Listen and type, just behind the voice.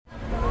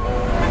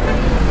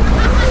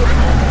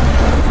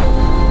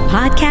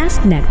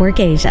Podcast Network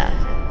Asia.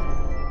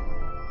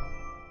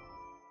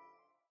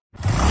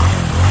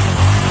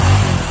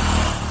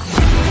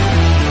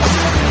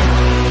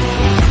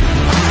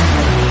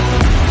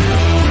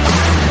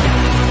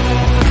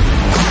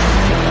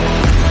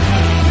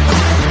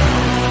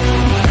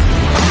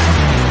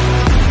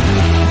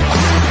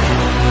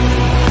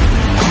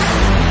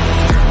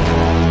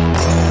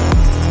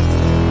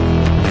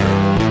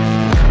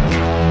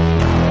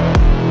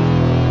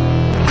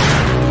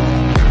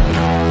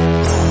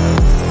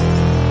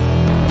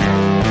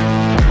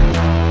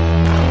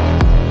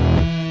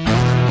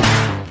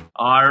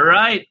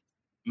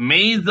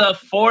 May the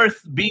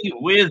 4th be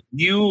with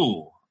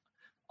you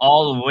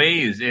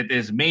always. It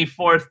is May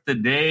 4th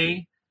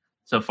today.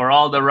 So for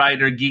all the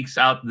rider geeks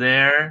out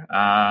there,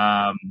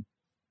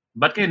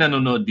 ba't kayo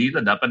nanonood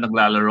dito? Dapat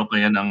naglalaro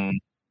kayo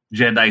ng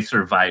Jedi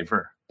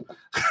Survivor.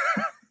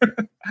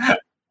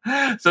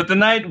 So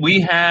tonight we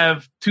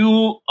have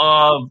two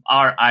of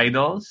our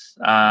idols.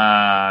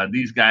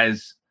 These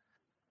guys,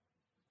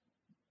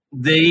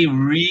 they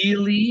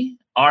really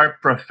are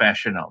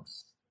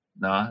professionals.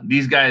 No?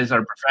 These guys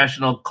are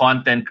professional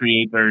content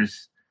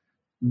creators.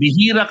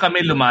 Bihira kami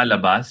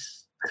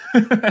lumalabas.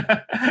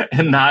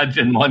 And Naj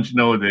and Monch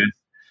know this.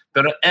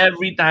 But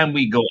every time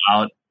we go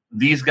out,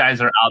 these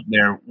guys are out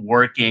there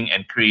working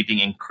and creating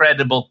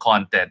incredible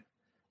content.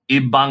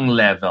 Ibang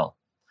level.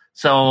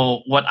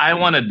 So what I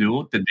want to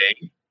do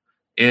today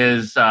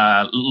is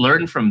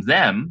learn from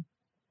them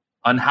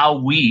on how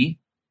we,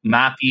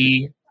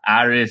 Maki,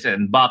 Aris,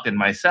 and Buck, and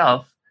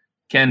myself,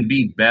 can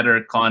be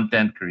better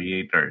content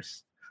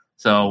creators.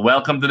 So,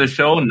 welcome to the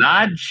show,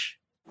 Naj.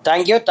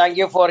 Thank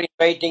you for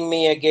inviting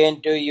me again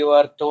to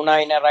your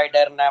Tunay na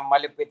Rider na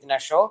Malupit na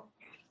show.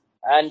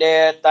 And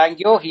thank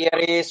you. Here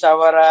is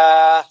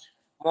our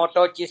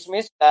Moto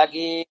Chismis.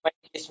 Lagi may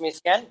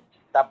chismis yan.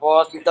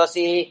 Tapos ito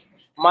si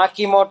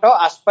Maki Moto,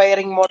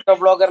 aspiring moto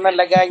vlogger na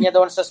lagay niya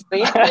doon sa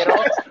screen. Pero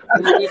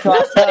hindi ito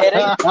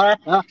aspiring.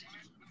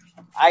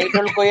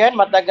 Idol ko yan.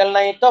 Matagal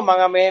na ito.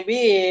 Mga maybe,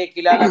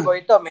 kilala ko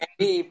ito.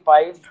 Maybe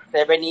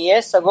 5-7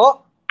 years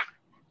ago.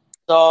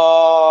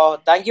 So,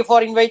 thank you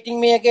for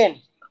inviting me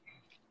again.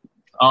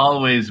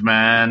 Always,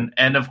 man.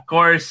 And of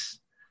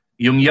course,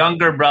 yung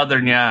younger brother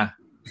niya.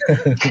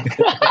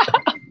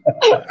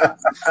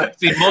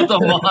 Si Moto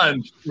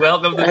Monch.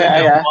 Welcome to the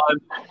show,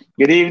 Monch.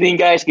 Good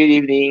evening, guys. Good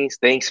evening.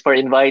 Thanks for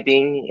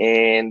inviting.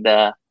 And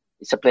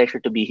it's a pleasure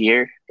to be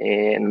here.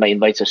 And my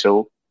invite's a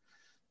show.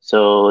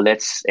 So,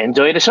 let's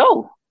enjoy the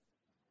show.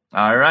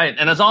 All right.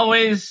 And as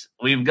always,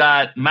 we've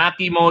got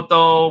Maki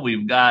Moto.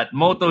 We've got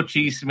Moto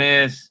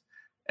Chismis.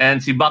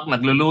 And si Buck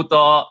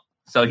nagluluto,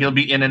 so he'll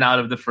be in and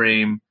out of the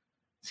frame.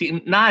 Si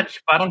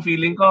Naj, parang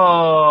feeling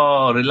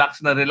ko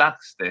relaxed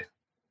eh.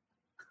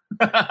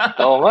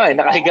 Oo nga,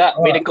 nakahiga.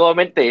 May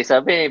nag-comment eh.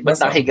 Sabi, ba't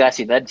nakahiga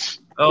si Naj?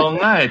 Oo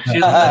nga, chill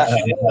na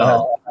chill.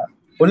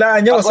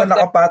 Hulaan nyo, saan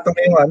nakapatong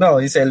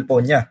yung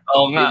cellphone niya.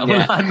 Oo nga,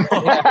 hulaan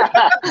mo.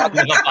 Nakapatong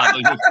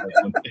yung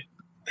cellphone niya.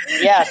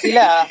 Yeah,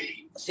 sila,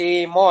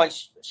 si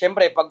Monch,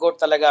 syempre,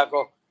 pagod talaga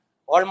ako.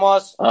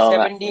 Almost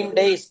 17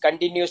 days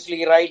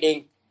continuously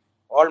riding.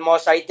 I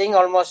was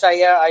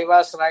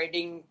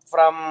riding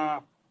from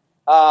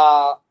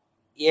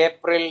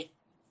April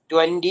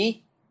 20.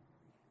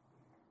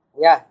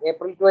 Yeah,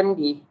 April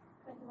 20.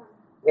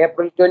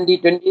 April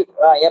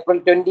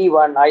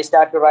 21, I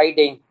started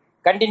riding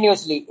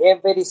continuously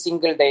every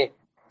single day,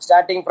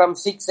 starting from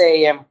 6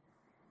 a.m.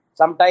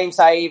 Sometimes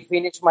I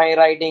finish my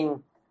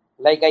riding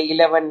like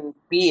 11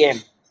 p.m.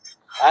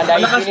 And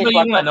malakas I finish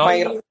one of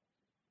my...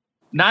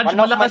 Naj,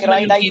 malakas na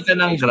yung kita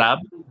ng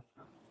Grab?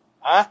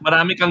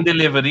 Marami kang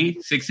delivery?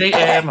 6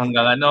 a.m.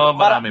 hanggang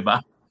marami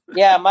ba?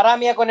 Yeah,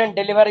 marami ako ng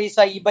delivery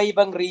sa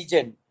iba-ibang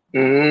region.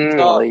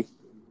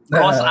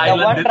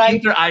 Cross-island,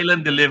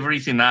 inter-island delivery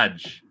si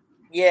Naj.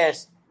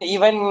 Yes,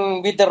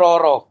 even with the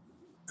Roro.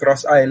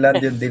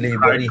 Cross-island yung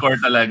delivery.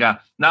 Hardcore talaga.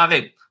 Now,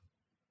 okay,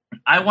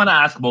 I want to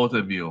ask both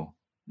of you.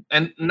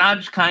 And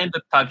Naj kind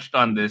of touched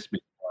on this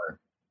before.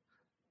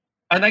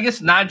 And I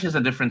guess Naj has a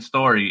different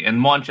story and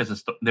Monch has a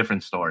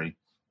different story.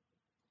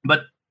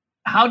 But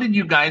how did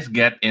you guys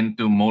get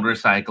into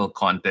motorcycle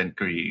content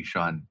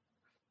creation?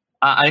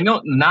 I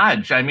know,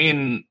 Naj, I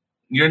mean,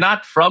 you're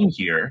not from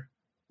here.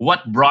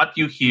 What brought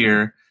you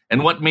here?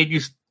 And what made you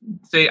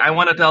say, I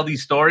want to tell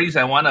these stories.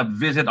 I want to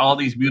visit all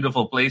these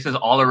beautiful places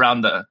all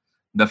around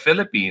the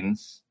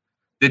Philippines.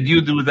 Did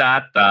you do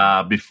that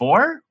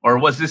before?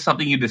 Or was this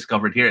something you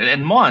discovered here?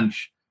 And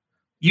Monch,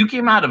 you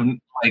came out of,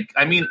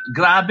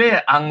 grabe,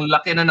 ang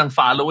laki na ng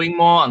following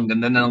mo, ang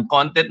ganda na ng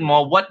content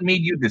mo. What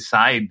made you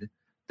decide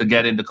to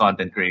get into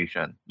content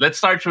creation? Let's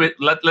start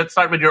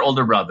with your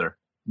older brother,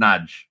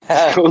 Naj.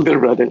 Older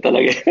brother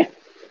talaga.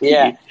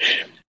 Yeah.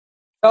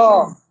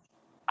 So,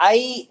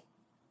 I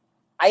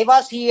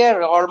am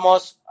here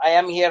almost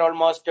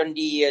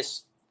 20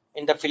 years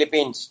in the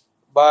Philippines.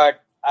 But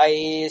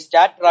I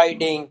start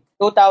riding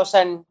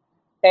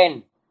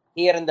 2010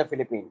 here in the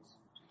Philippines.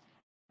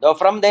 So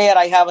from there,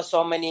 I have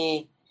so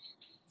many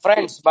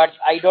friends, but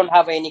I don't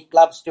have any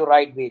clubs to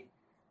ride with.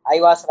 I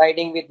was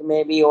riding with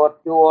maybe or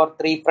 2 or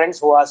 3 friends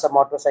who has a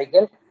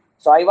motorcycle.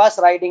 So I was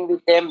riding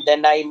with them.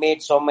 Then I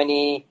made so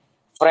many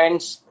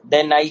friends.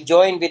 Then I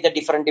joined with the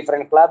different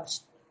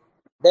clubs.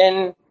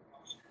 Then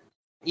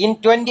in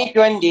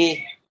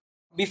 2020,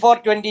 before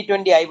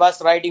 2020, I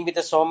was riding with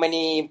so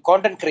many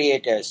content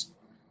creators.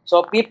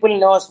 So people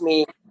knows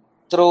me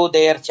through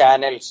their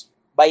channels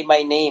by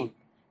my name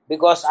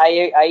because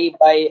I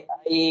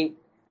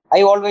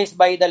always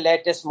buy the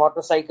latest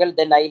motorcycle.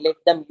 Then I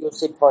let them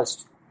use it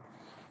first.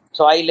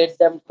 So I let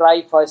them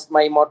try first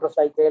my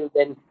motorcycle.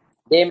 Then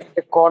they make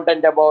a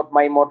content about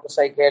my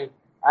motorcycle,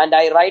 and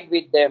I ride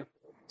with them.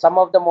 Some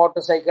of the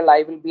motorcycle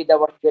I will be the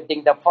one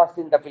getting the first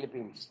in the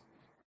Philippines.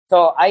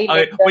 So I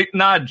let them. Wait,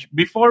 Naj,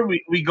 before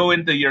we go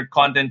into your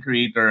content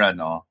creator,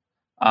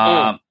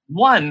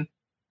 one,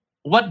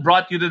 what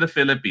brought you to the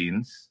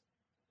Philippines?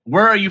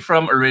 Where are you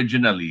from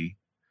originally?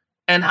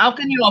 And how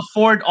can you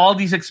afford all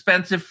these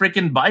expensive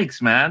freaking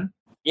bikes, man?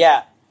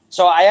 Yeah.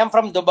 So I am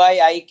from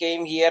Dubai. I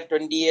came here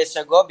 20 years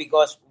ago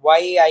because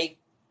why I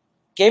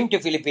came to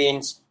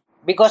Philippines?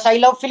 Because I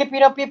love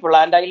Filipino people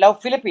and I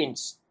love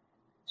Philippines.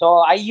 So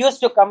I used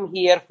to come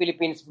here,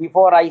 Philippines,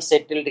 before I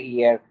settled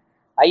here.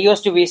 I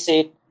used to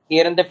visit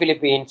here in the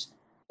Philippines.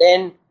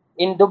 Then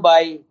in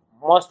Dubai,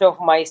 most of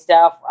my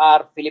staff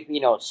are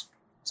Filipinos.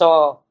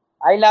 So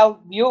I love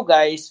you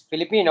guys,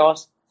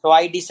 Filipinos. So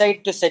I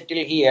decided to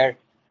settle here.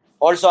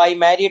 Also, I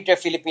married a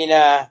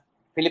Filipina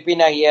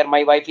here.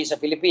 My wife is a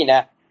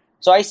Filipina.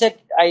 So I said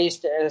I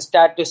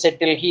start to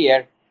settle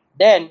here.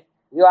 Then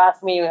you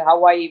ask me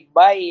how I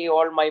buy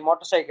all my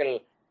motorcycle.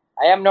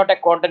 I am not a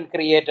content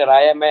creator.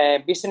 I am a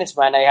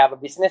businessman. I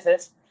have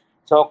businesses.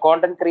 So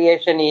content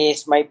creation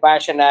is my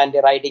passion and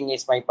riding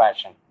is my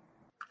passion.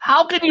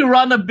 How can you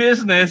run a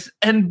business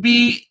and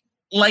be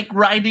like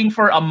riding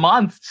for a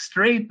month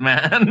straight,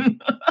 man?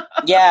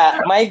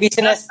 Yeah, my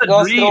business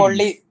goes dream. through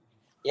only.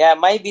 Yeah,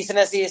 my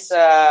business is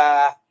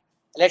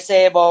let's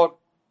say about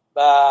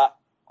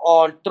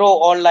through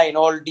online,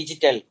 all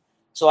digital.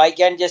 So I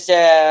can just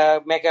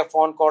make a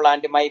phone call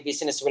and my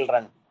business will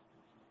run.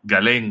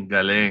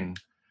 Galing.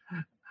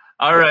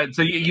 All right,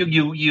 so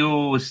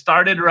you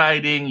started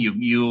riding.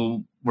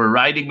 You were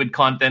riding with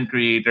content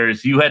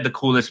creators. You had the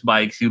coolest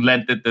bikes. You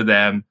lent it to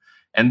them,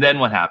 and then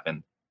what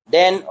happened?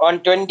 Then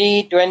on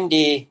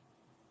 2020,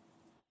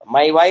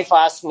 my wife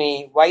asked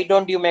me, "Why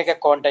don't you make a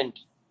content?"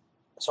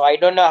 So I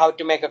don't know how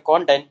to make a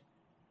content.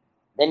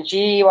 Then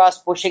she was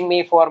pushing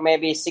me for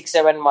maybe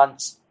 6-7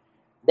 months.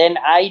 Then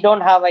I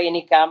don't have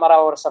any camera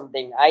or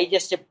something. I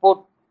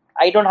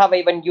don't have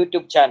even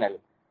YouTube channel.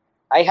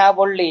 I have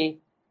only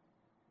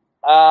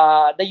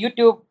the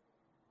YouTube.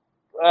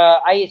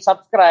 I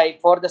subscribe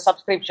for the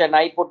subscription.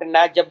 I put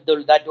Naj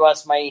Abdul. That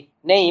was my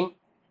name.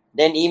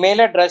 Then email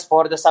address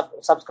for the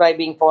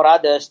subscribing for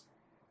others.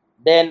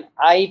 Then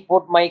I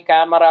put my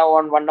camera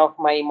on one of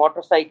my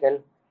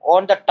motorcycle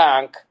on the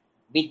tank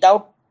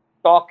without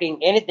talking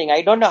anything.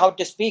 I don't know how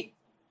to speak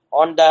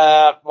on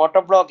the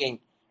motovlogging.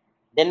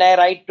 Then I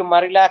ride to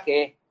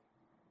Marilake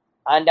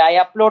and I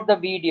upload the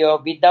video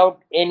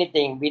without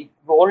anything, with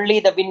only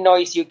the wind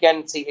noise you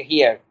can see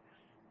here.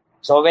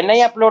 So when I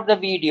upload the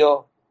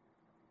video,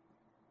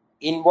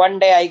 in one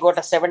day I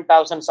got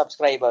 7,000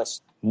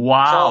 subscribers.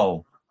 Wow.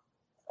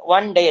 So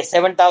one day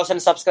 7,000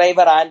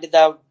 subscriber and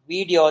the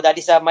video, that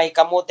is my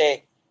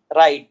Kamote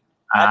ride.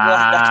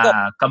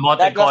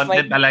 Kamote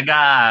content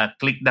talaga.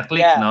 Click the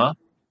click, yeah. No?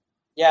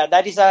 Yeah,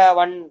 that is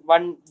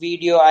one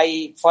video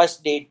I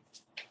first did.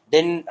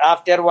 Then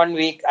after 1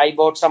 week, I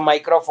bought some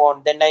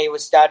microphone. Then I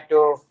would start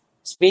to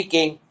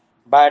speaking.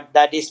 But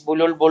that is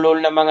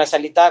bulul-bulul na mga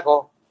salita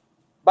ko.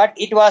 But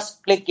it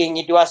was clicking,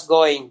 it was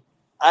going.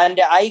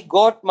 And I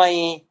got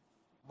my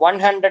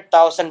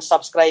 100,000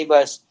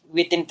 subscribers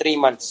within 3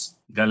 months.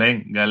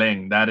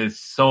 Galing. That is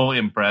so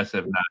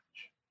impressive, Naj.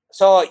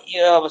 So,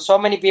 so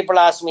many people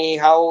ask me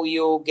how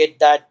you get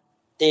that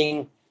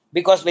thing.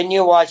 Because when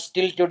you watch,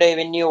 till today,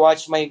 when you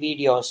watch my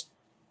videos,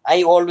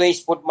 I always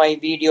put my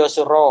videos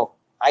raw.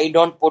 I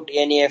don't put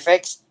any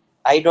effects.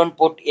 I don't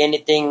put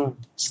anything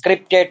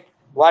scripted.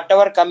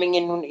 Whatever coming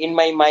in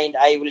my mind,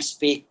 I will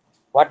speak.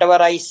 Whatever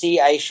I see,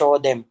 I show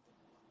them.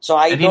 So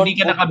I don't. Hindi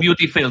ka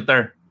naka-beauty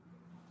filter.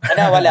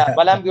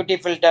 Walang beauty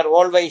filter.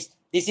 Always.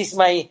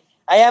 I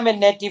am a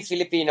native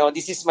Filipino.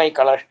 This is my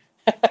color.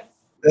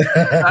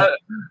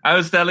 I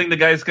was telling the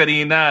guys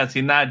kanina,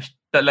 si Naj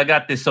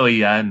talaga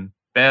tisoy yan.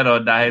 Pero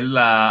dahil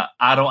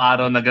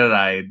araw-araw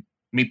nag-ride,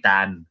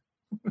 mitan.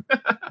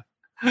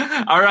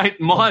 All right,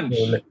 Monch.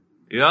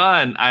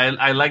 Yan.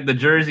 I like the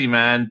jersey,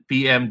 man.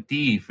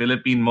 PMT,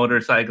 Philippine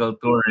Motorcycle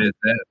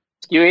Tourism.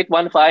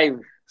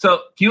 Q815.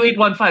 So,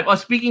 Q815. Oh,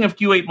 speaking of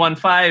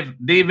Q815,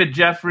 David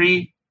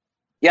Jeffrey.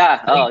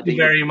 Yeah. Thank you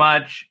very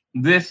much.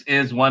 This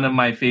is one of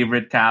my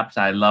favorite caps.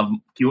 I love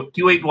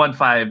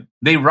Q815.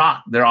 They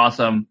rock. They're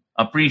awesome.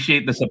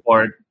 Appreciate the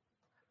support.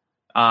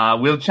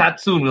 We'll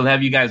chat soon. We'll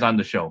have you guys on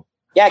the show.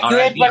 Yeah,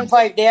 Q815.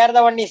 Right, they are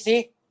the one you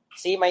see.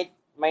 See my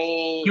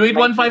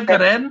Q815 ka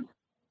rin?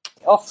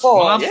 Of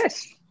course.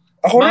 Yes.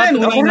 Ako rin.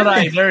 Tunay na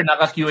rider,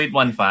 naka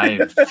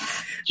Q815.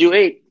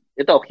 Q8.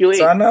 Ito, QA.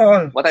 Sana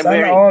all. What I'm Sana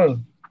wearing.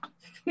 all.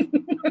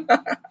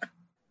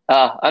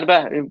 Ano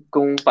ba?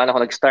 Kung paano ako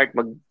nag-start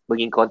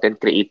maging content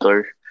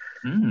creator.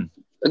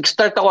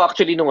 Nag-start ako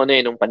actually nung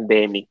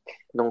pandemic.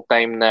 Nung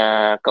time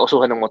na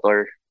kausuhan ng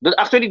motor. Doon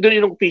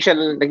yung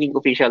naging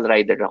official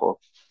rider ako.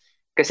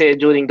 Kasi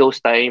during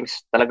those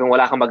times, talagang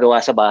wala kang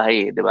magawa sa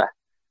bahay, di ba?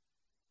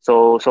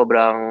 So,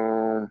 sobrang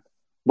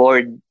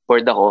bored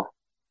ako.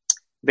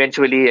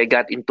 Eventually, I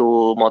got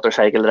into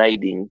motorcycle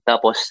riding.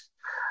 Tapos,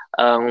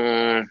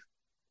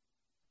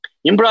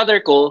 yung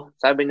brother ko,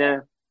 sabi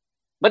niya,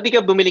 ba't di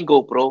ka bumiling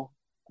GoPro?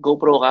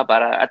 GoPro ka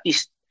para at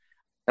least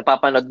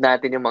napapanood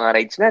natin yung mga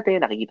rides natin,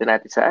 nakikita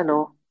natin sa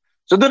ano.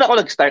 So doon ako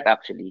nag-start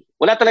actually.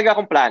 Wala talaga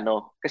akong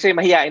plano kasi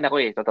mahihain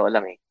ako totoo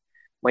lang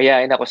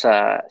Mahihain ako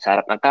sa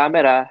harap ng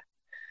camera.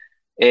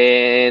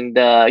 And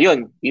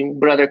yun, yung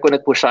brother ko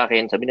nag-push sa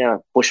akin, sabi niya,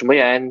 push mo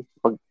yan,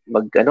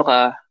 mag ano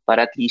ka,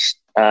 para at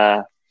least,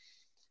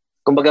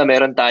 kumbaga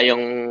meron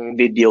tayong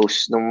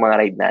videos ng mga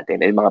ride natin,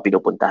 mga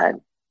pinupuntahan.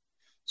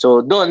 So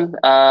doon,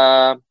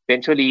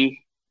 eventually,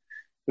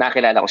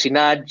 nakilala ko si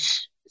Naj.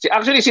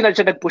 Actually, si Naj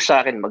siya nag-push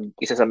sa akin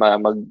isa sa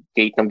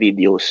mag-create ng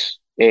videos.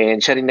 And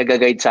siya rin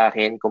nag-guide sa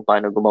akin kung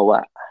paano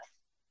gumawa.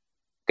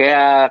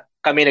 Kaya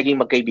kami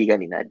naging magkaibigan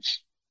ni Naj.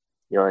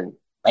 Yun.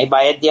 May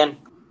bayad yan.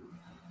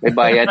 May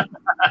bayad.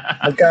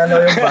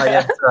 Magkano yung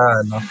bayad sa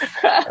ano?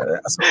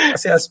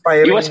 Kasi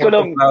aspiring Iwas ko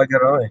lang.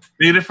 vlogger ako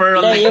May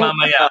referral link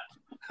mamaya.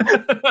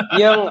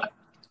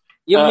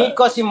 yung meet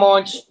ko si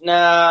Monch na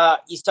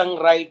isang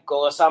ride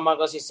ko, kasama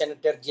ko si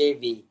Senator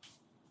JV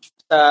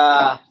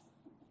sa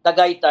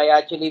Tagaytay.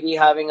 Actually, we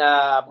having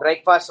a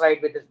breakfast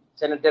ride with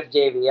Senator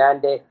JV,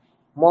 and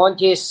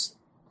Monch is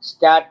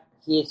start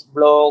his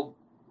blog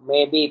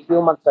maybe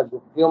few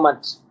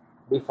months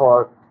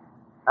before,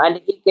 and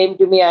he came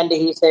to me and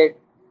he said,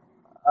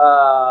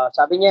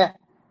 sabi niya,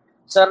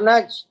 Sir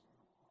Naj,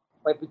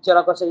 may picture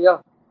ako sa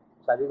iyo.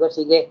 Sabi ko,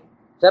 sige.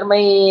 Sir,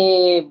 may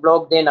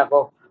blog din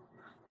ako.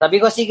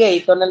 Sabi ko, sige,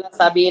 ito na lang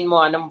sabihin mo,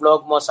 anong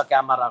blog mo sa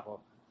camera ko.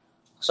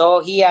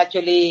 So, he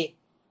actually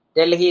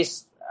tell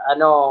his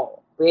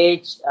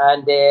page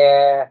and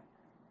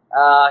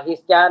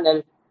his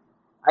channel.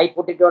 I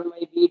put it on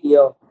my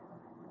video.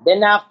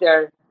 Then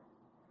after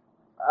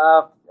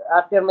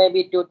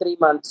maybe 2-3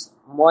 months,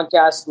 Monch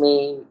asked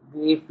me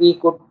if we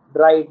could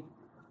drive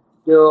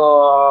to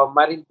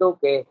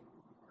Marinduque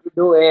to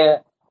do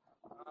a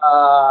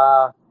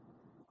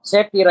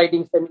safety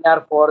riding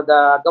seminar for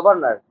the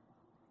governor.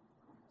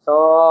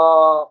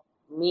 So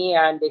me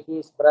and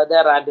his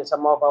brother and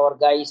some of our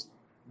guys,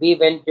 we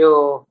went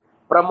to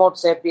promote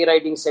safety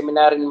riding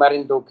seminar in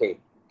Marinduque.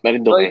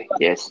 Marinduque,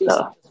 yes.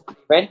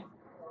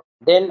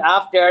 Then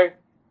after,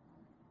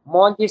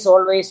 Monch is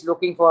always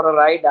looking for a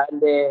ride,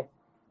 and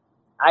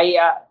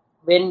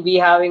when we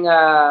having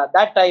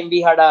that time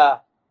we had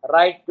a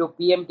ride to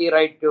PMT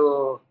ride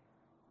to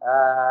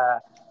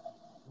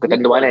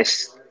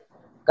Catanduanes.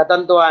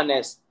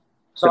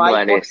 So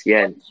I put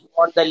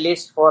on the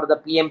list for the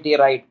PMT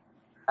ride,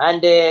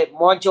 and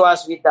Monch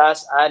was with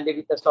us, and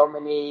with so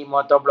many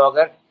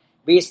motovloggers,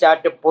 we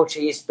start to push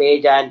his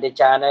page and the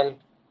channel,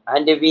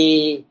 and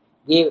we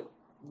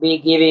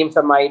give him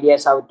some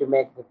ideas how to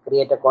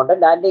create a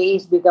content, and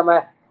he's become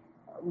a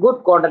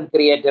good content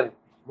creator.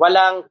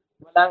 Walang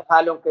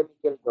halong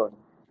chemical doon.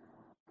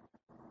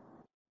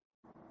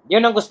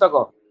 Yun ang gusto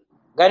ko.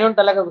 Ganun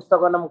talaga gusto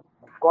ko ng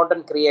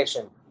content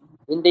creation.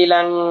 Hindi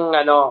lang,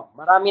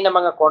 marami na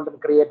mga content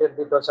creator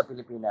dito sa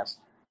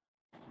Pilipinas.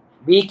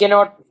 We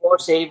cannot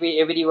force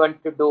everyone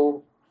to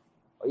do,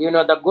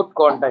 the good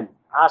content.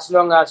 As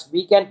long as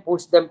we can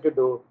push them to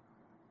do,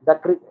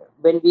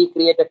 when we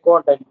create a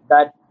content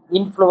that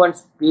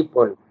influence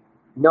people,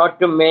 not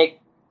to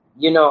make,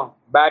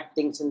 bad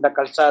things in the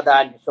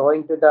kalsada, and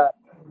showing to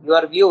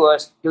your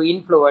viewers to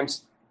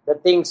influence the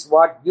things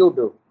what you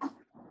do.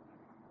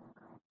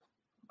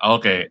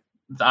 Okay.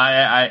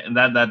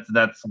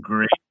 That's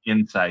great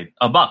insight.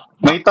 Aba.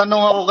 May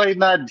tanong ako kay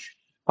Naj.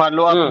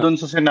 Follow up dun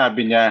sa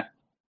sinabi niya.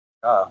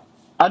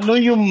 Ano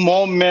yung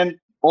moment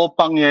o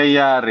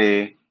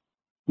pangyayari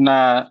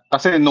na,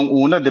 kasi nung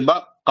una, di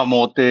ba,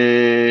 kamote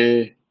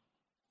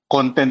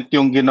content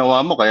yung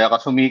ginawa mo, kaya ka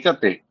sumikat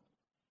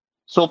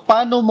So,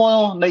 paano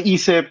mo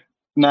naisip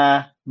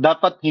na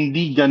dapat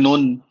hindi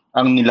ganun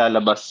ang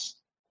nilalabas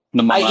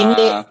ng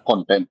mga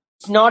content?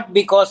 It's not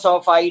because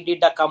of I did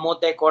the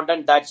kamote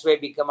content, that's why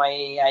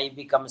I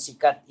become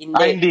sikat.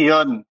 Hindi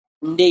yun.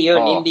 Hindi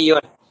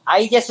yun.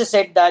 I just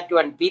said that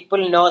when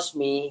people knows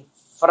me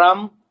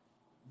from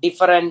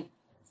different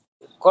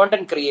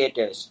content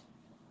creators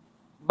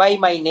by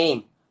my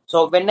name.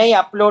 So when I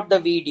upload the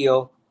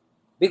video,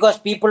 because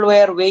people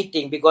were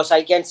waiting, because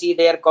I can see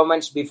their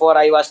comments before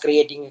I was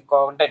creating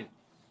content.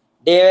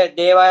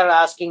 They were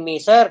asking me,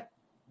 sir,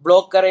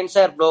 blog karen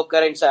sir.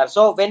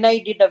 So when I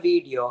did the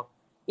video,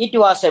 it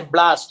was a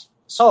blast.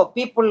 So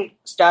people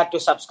start to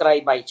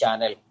subscribe my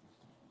channel.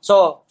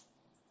 So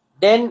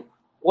then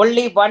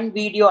only one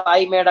video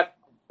I made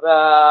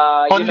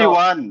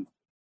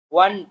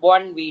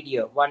one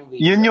video.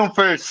 Yun yung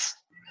first.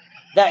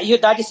 That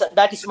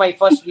is my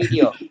first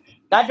video.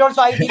 That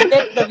also, I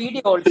deleted the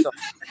video also.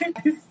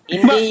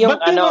 Hindi yung,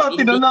 Ba't mo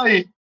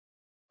tinuloy?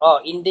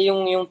 Hindi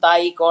yung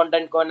Thai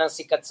content ko ng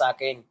sikat sa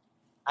akin.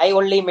 I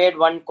only made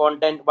one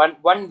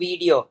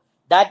video.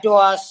 That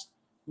was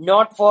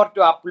not for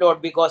to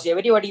upload because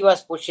everybody was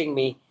pushing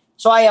me.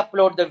 So I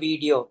upload the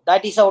video.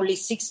 That is only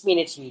 6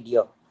 minutes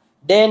video.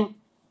 Then,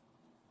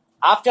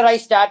 after I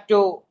start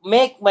to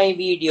make my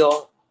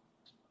video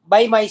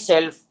by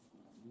myself,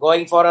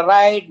 going for a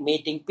ride,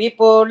 meeting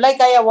people, like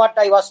what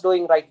I was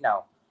doing right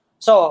now.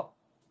 So,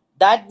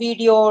 that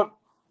video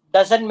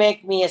doesn't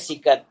make me a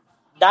sikat.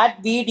 That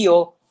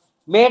video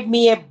made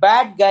me a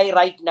bad guy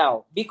right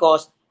now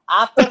because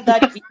after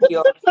that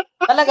video,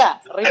 talaga,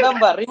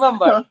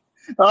 remember,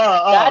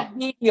 that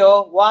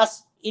video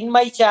was in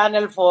my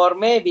channel for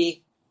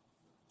maybe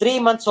 3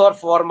 months or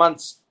 4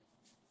 months.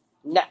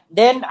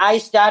 Then I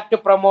start to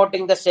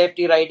promoting the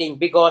safety riding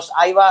because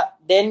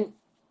then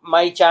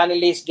my channel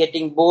is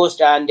getting boost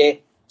and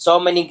so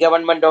many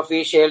government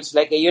officials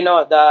like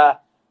the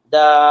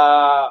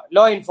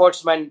law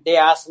enforcement, they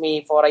asked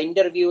me for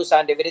interviews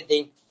and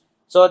everything.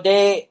 So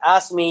they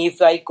asked me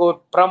if I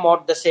could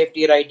promote the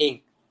safety riding.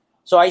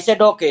 So I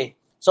said okay.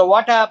 So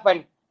what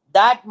happened?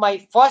 That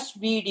my first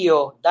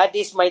video, that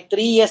is my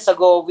 3 years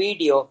ago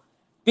video,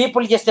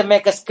 people just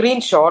make a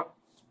screenshot.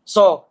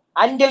 So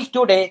until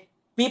today,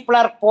 people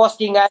are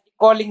posting and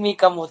calling me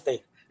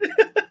Kamute.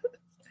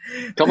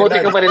 Kamuti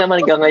ka pa rin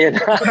naman hanggang ngayon.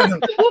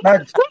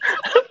 Naj,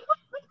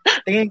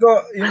 tingin ko,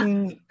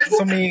 yung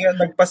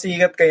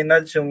nagpasikat kay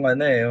Naj yung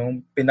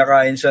yung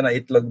pinakain siya na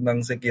itlog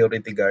ng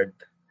security guard.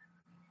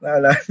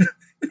 Naalala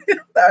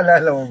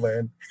mo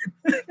ba yun?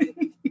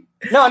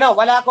 No,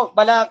 wala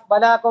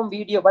akong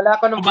video,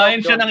 wala akong kumain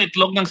siya ng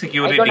itlog ng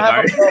security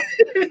guard.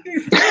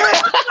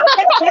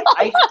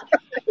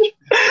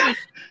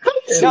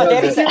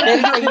 There is a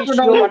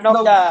issue, one of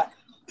the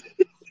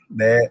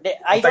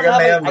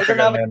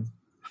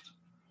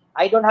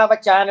I don't have a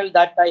channel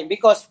that time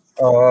because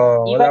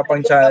wala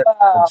pang channel.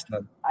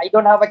 I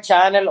don't have a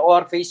channel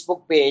or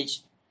Facebook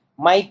page.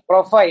 My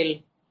profile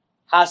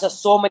has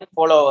so many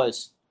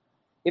followers.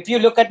 If you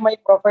look at my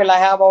profile, I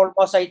have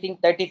almost, I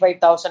think,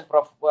 35,000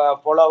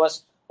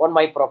 followers on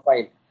my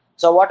profile.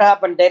 So what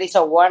happened? There is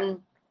a one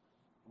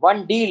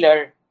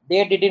dealer.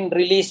 They didn't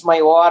release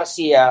my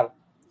ORCR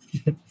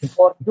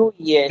for 2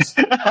 years.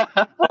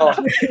 So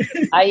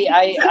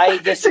I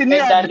just went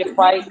and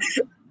fight.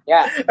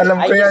 Yeah,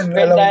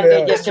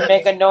 I just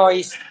make a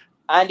noise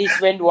and it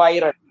went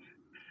viral.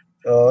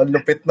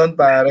 Lupit nun,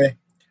 pare.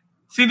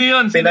 Sino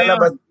yun?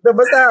 Pinalabas.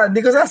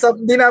 Basta,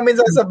 di namin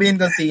sasabihin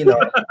kung sino.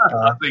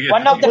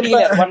 One of the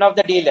dealer. Yeah, one of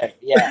the dealer.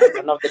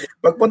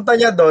 Pagpunta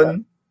niya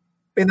doon,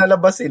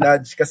 pinalabas si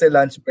Naj kasi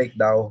lunch break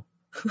daw.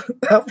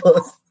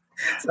 Tapos,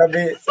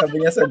 sabi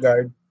niya sa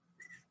guard,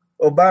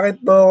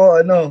 bakit po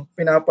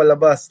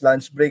pinapalabas?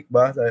 Lunch break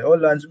ba? Sabi,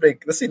 lunch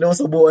break. Tapos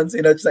sinusubuan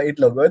si Naj sa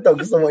itlog. Ito,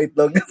 gusto mo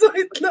itlog? Gusto mo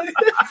itlog?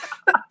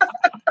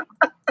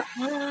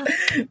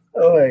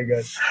 Oh my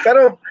God.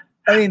 Pero,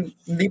 I mean,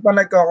 hindi pa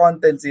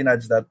nagko-content si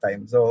Naj that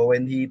time. So,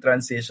 when he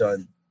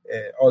transitioned,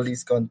 all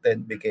his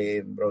content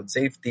became road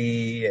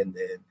safety and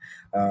then,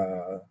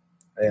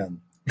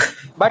 ayan.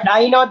 But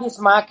I know this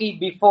Maki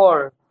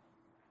before.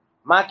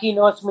 Maki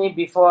knows me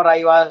before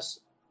I was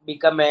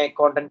become a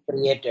content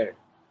creator.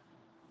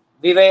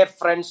 We were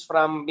friends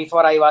from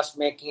before I was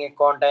making a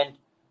content.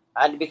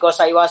 And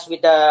because I was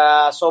with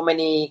so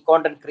many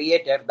content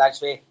creators, that's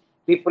why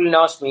people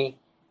knows me.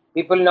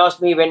 People knows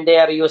me when they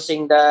are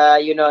using the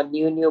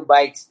new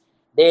bikes.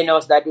 They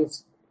knows that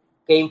is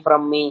came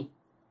from me.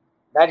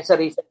 That is the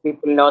reason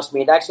people knows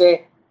me. That's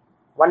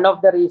one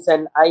of the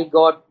reason I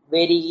got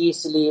very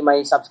easily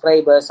my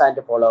subscribers and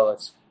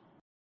followers.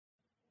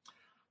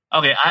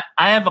 Okay,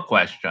 I have a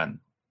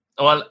question.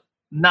 Well,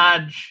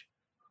 Naj,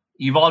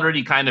 you've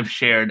already kind of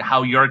shared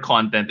how your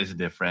content is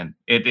different.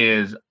 It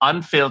is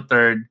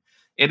unfiltered.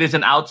 It is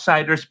an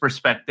outsider's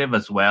perspective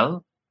as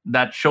well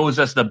that shows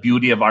us the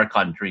beauty of our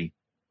country.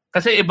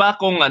 Kasi iba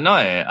kung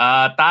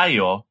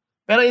tayo,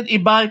 pero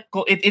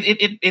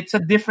it's a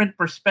different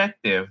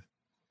perspective.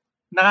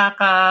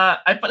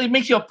 It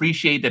makes you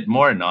appreciate it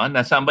more, no?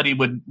 Na somebody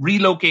would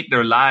relocate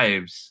their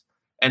lives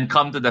and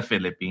come to the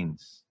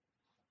Philippines.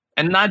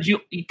 And Naj,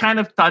 you kind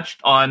of touched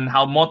on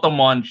how Moto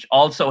Monch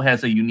also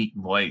has a unique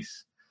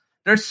voice.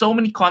 There's so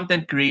many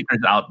content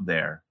creators out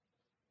there.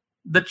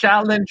 The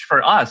challenge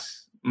for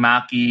us,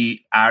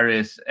 Maki,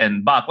 Aris,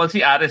 and Bak. Well,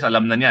 si Aris,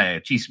 alam na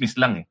niya chismis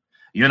lang eh.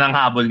 Yun ang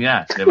habol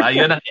niya, diba?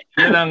 Yun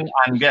ang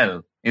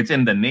angle. It's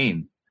in the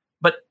name.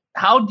 But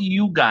how do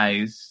you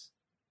guys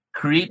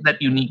create that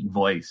unique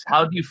voice?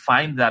 How do you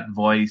find that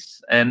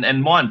voice? And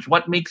Monch,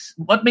 what makes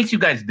you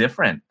guys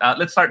different?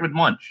 Let's start with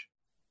Monch.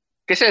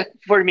 Kasi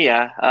for me,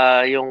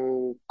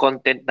 yung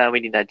content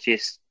namin ni Naj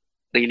is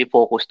really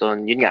focused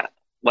on, yun nga,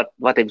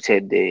 what I've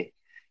said,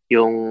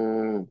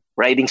 yung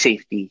riding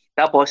safety.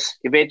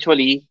 Tapos,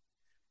 eventually,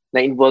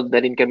 na-involved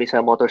na rin kami sa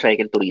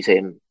motorcycle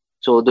tourism.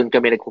 So, doon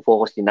kami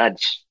nagpo-focus ni Naj.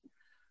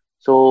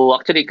 So,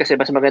 actually, kasi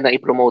mas maganda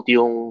i-promote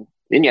yun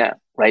nga,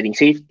 riding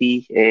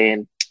safety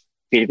and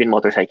Philippine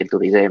motorcycle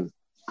tourism.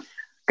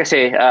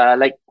 Kasi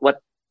like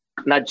what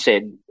Naj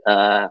said,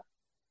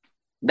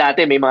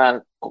 dati may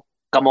mga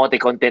kamote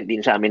content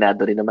din siya,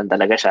 aminado rin naman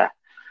talaga siya.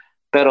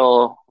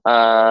 Pero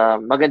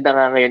maganda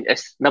nga ngayon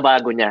is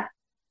nabago niya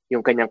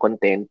yung kanyang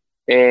content.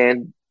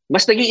 And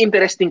mas naging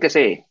interesting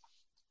kasi.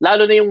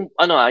 Lalo na yung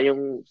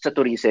yung sa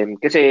tourism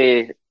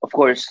kasi of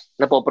course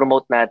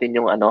napopromote natin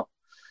yung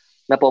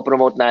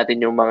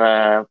mga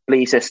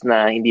places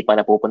na hindi pa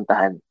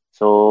napupuntahan.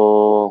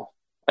 So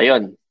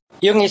ayun.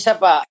 Yung isa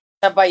pa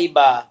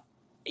iba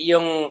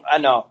yung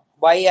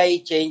why I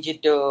changed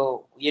it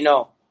to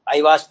I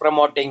was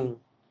promoting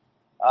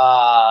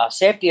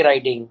safety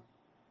riding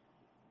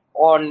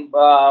on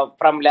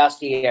from last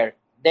year.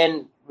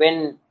 Then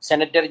when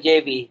Senator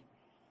JV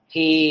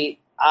he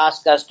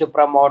asked us to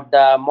promote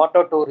the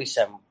motor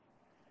tourism.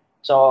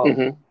 So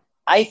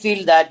I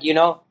feel that,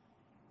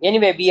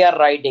 anyway, we are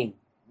riding.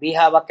 We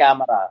have a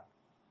camera.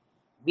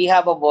 We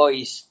have a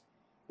voice.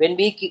 When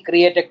we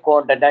create a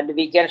content and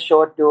we can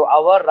show to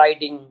our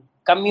riding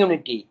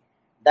community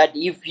that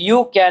if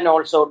you can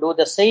also do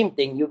the same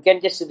thing, you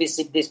can just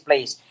visit this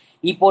place.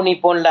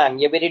 Ipon lang,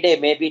 every day,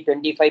 maybe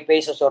 25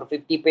 pesos or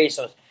 50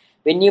 pesos.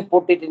 When you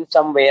put it in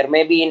somewhere,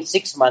 maybe in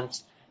 6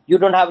 months, you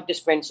don't have to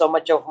spend so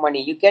much of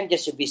money. You can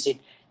just visit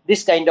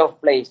this kind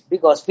of place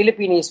because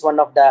Philippines is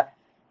one of the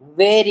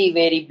very,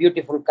 very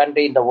beautiful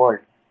country in the world.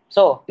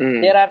 So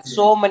there are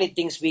so many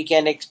things we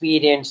can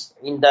experience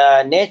in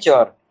the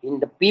nature,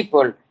 in the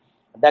people,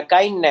 the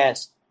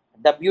kindness,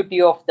 the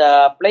beauty of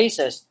the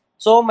places.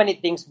 So many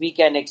things we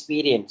can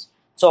experience.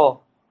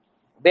 So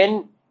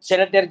when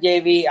Senator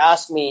JV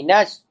asked me,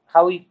 Naj,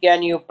 how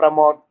can you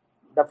promote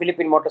the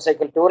Philippine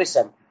motorcycle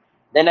tourism?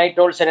 Then I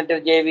told Senator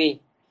JV,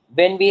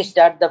 when we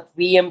start the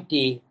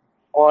PMT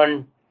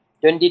on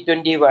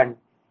 2021,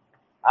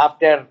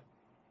 after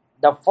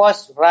the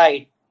first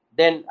ride,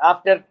 then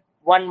after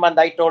 1 month,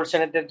 I told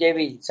Senator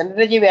JV,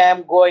 I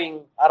am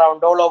going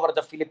around all over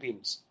the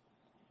Philippines.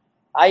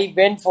 I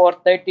went for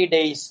 30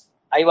 days.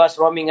 I was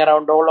roaming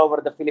around all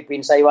over the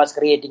Philippines. I was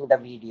creating the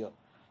video.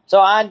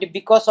 So, and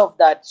because of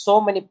that,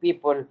 so many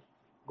people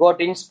got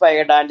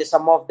inspired and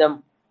some of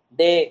them,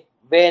 they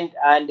went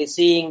and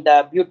seeing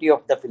the beauty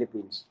of the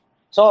Philippines.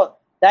 So,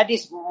 that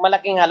is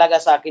malaking halaga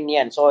sa akin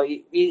yan. So,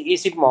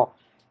 isip mo,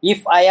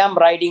 if I am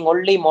riding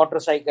only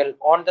motorcycle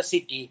on the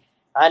city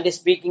and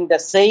speaking the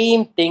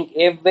same thing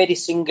every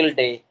single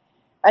day,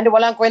 and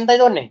walang kwenta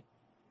doon eh.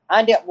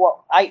 And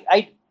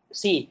I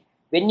see,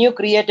 when you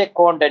create a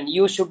content,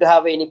 you should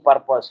have any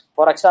purpose.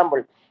 For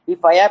example,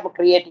 if I am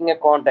creating a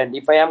content,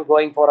 if I am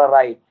going for a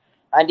ride,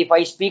 and if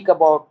I speak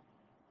about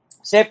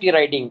safety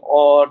riding,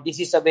 or this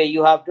is the way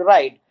you have to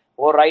ride,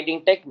 or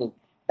riding technique,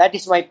 that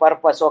is my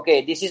purpose.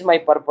 Okay, this is my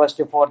purpose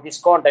for this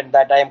content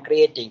that I am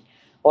creating.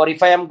 Or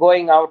if I am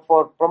going out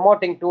for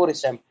promoting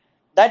tourism,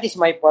 that is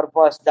my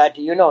purpose that,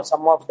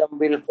 some of them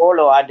will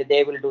follow and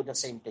they will do the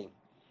same thing.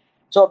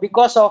 So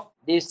because of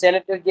this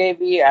Senator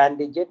JV and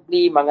the Jet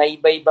Li, mga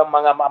iba-ibang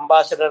mga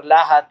ambassador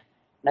lahat,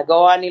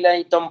 nagawa nila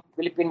itong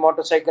Philippine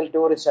motorcycle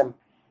tourism.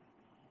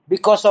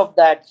 Because of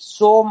that,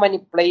 so many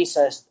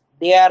places,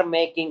 they are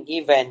making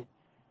event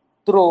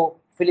through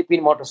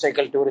Philippine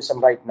motorcycle tourism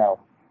right now.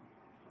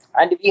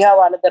 And we have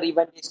another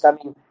event is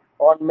coming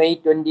on May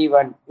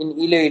 21 in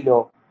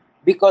Iloilo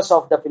because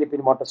of the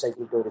Philippine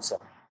motorcycle tourism.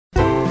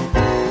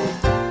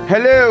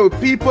 Hello,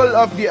 people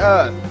of the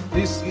earth.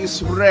 This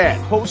is Red,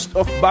 host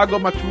of Bago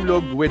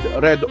Matulog with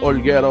Red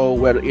Olguero,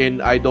 wherein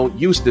I don't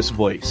use this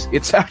voice.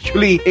 It's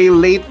actually a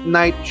late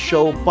night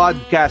show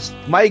podcast.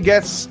 My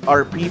guests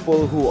are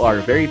people who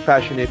are very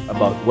passionate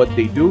about what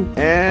they do,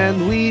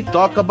 and we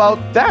talk about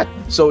that.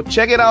 So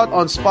check it out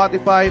on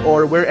Spotify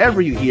or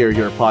wherever you hear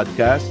your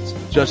podcasts.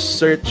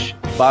 Just search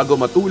Bago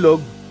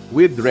Matulog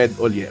with Red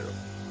Olguero.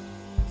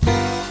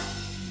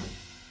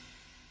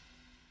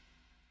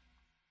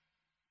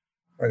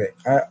 Okay,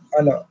 I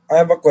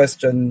have a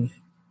question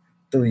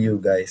to you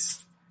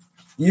guys.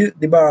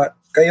 Di ba,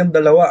 kayong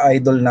dalawa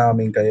idol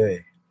namin kayo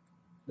eh.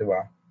 Di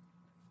ba?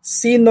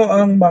 Sino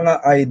ang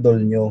mga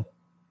idol nyo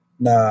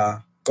na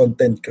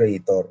content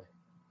creator?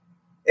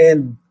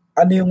 And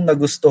ano yung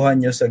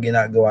nagustuhan nyo sa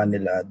ginagawa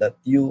nila that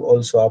you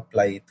also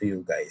apply to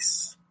you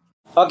guys?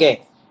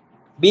 Okay,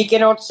 we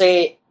cannot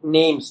say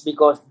names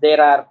because there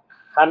are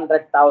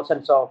 100,000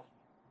 of,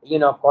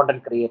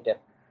 content creator.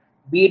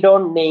 We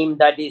don't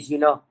name that is,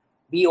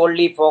 we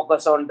only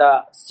focus on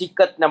the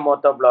sikat na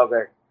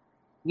motovlogger.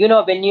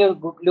 When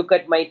you look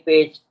at my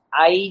page,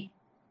 I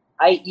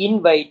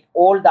invite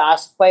all the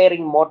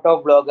aspiring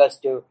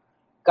motovloggers to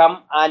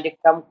come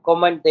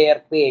comment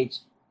their page,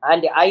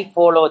 and I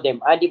follow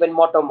them, and even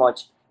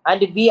Motomoch.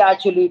 And we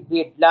actually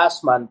did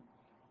last month.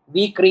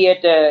 We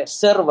create a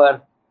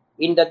server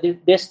in the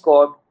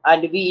Discord,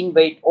 and we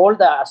invite all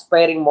the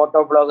aspiring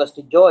motovloggers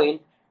to join,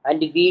 and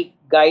we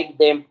guide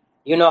them,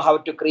 how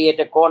to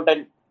create a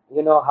content,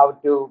 how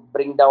to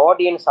bring the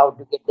audience, how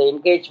to get the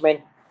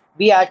engagement.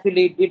 We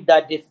actually did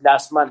that this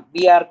last month.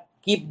 We are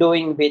keep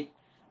doing with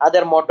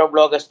other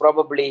motovloggers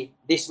probably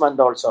this month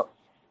also.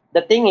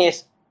 The thing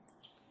is,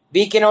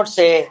 we cannot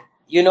say,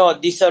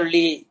 this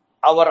only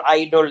our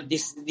idol.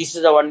 This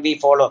is the one we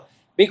follow.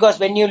 Because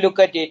when you look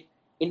at it,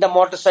 in the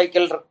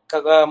motorcycle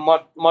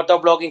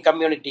motovlogging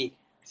community,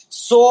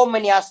 so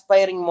many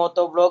aspiring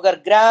motovlogger,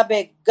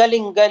 grabe,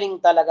 galing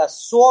talaga.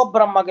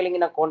 Sobrang magaling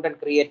na content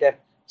creator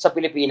sa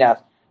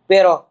Pilipinas.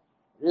 Pero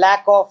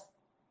lack of,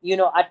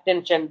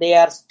 attention, they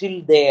are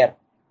still there.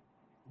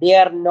 They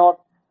are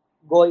not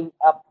going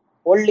up.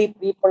 Only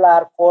people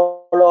are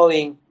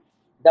following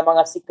the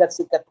mga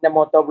sikat-sikat na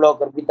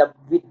motovlogger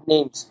with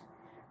names.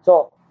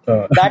 So,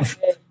 that's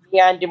me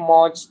and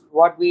Monch,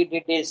 what we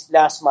did is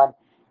last month,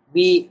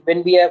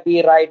 when we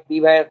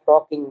were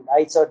talking,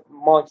 I said,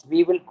 Monch,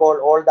 we will call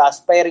all the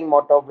aspiring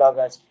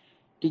motovloggers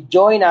to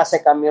join as a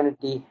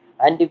community,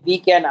 and we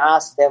can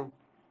ask them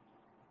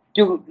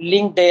to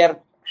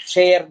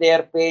share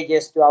their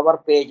pages to our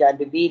page, and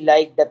we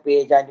like the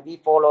page and we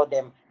follow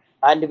them.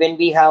 And when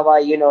we have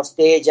a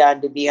stage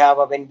and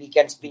when we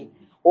can speak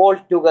all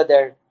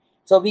together,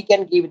 so we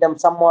can give them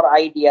some more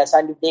ideas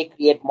and they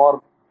create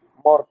more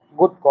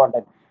good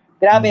content.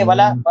 Grabe,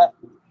 wala.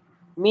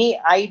 Me,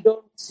 I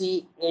don't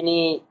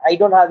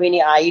have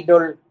any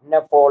idol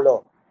na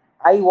follow.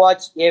 I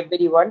watch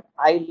everyone.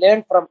 I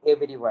learn from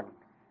everyone.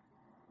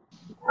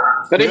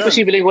 Pero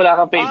imposible wala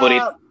kang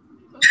favorite.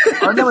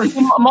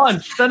 Si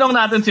Monch. Tanong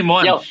natin si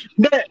Monch.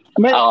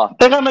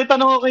 Teka, may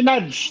tanong ako kay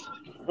Naj.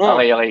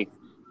 Okay.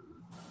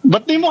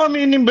 Ba't di mo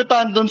kami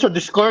inimbitahan doon sa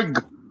Discord?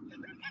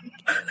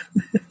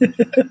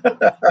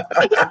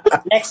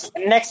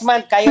 Next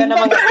month, kayo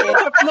naman kasi.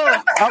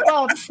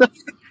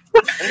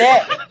 Hindi.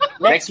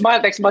 Next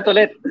month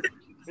ulit.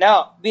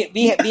 No,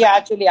 we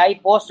actually, I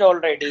post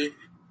already,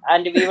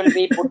 and we will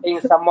be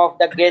putting some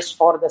of the guests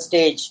for the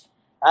stage,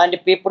 and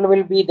people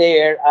will be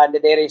there, and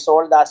there is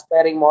all the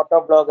aspiring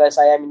motovloggers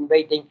I am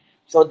inviting,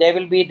 so they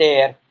will be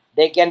there.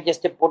 They can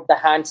just put the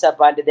hands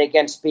up and they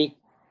can speak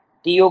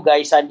to you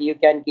guys, and you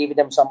can give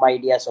them some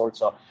ideas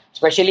also,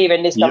 especially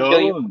when it's come to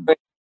you.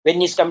 When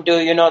it's come to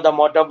the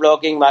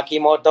motovlogging,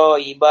 Makimoto,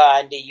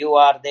 Iba, and you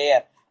are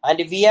there, and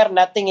we are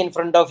nothing in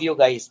front of you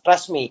guys.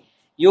 Trust me,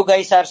 you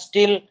guys are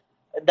still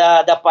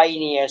the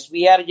pioneers.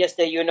 We are just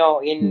in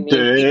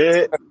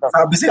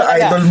sabi siya,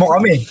 idol mo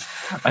kami.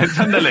 Ay,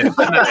 sandali.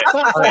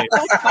 Okay.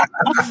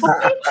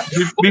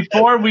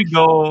 Before we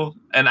go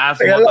and ask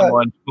Moto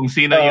Monch kung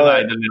sino yung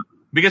idol niyo,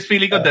 because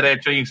feeling ko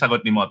diretso yung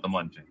sagot ni Moto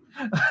Monch.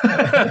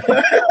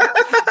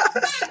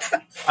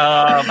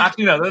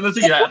 Actually,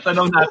 sige,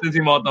 tanong natin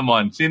si Moto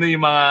Monch. Sino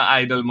yung mga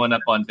idol mo na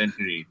content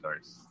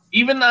creators?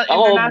 Even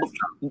international.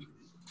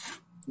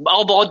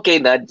 Ako bukod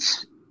kay Naj,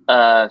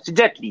 si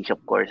Jet Li,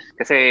 of course.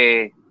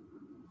 Kasi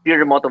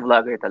pure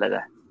motovlogger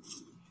talaga.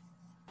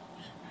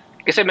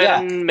 Kasi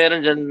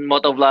meron dyan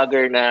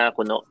motovlogger na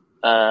kuno.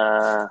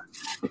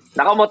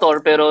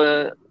 Nakamotor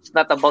pero it's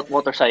not about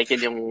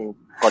motorcycle yung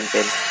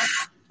content.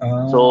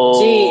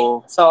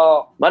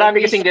 So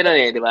marami kasing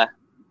gano'n di ba?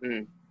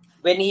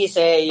 When he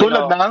say,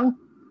 tulad ng?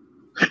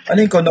 Ano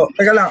yung kuno?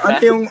 Teka lang,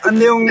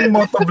 ano yung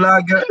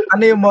motovlogger?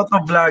 Ano yung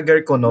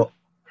motovlogger kuno?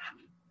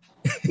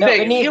 No,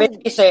 when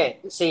he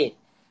say,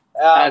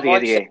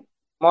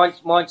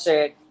 Monch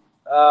said,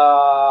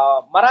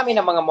 marami na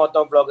mga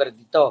motovlogger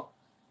dito.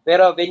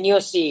 Pero when you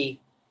see,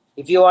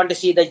 if you want to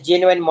see the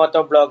genuine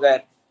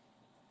motovlogger,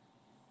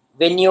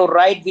 when you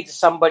ride with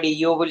somebody,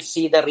 you will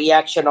see the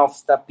reaction of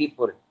the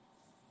people.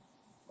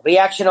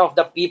 Reaction of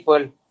the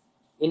people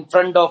in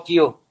front of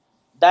you.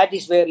 That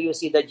is where you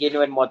see the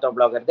genuine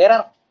motovlogger. There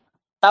are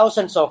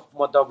thousands of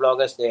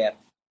motovloggers there.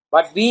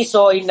 But we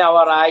saw in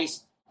our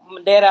eyes,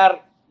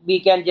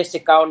 we can just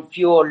count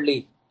few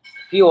only,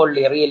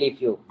 really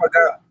few.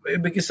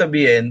 Ibig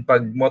sabihin, pag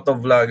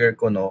motovlogger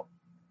kuno,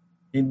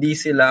 hindi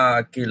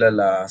sila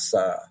kilala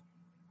sa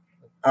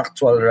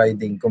actual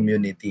riding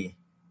community.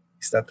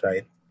 Is that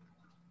right?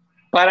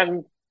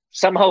 Parang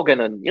somehow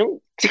ganun.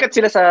 Yung sikat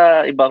sila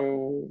sa ibang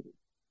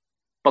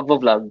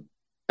pagvo-vlog,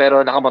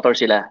 pero nakamotor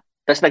sila.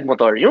 Tapos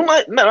nagmotor. Yung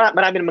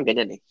marami naman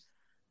ganyan eh.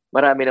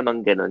 Marami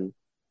naman ganun.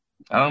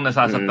 Parang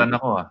nasasaktan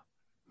ako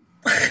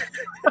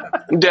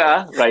Hindi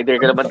rider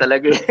ka naman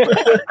talaga eh.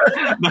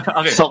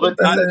 Okay.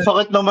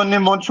 Sakit naman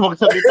ni Monch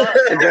magsalita.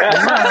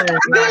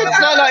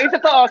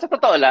 Sa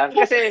totoo lang.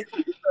 Kasi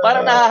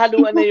parang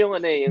nahahaluan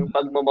na yung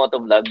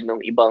pagmo-motovlog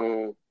ng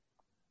ibang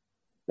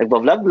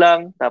nagbo-vlog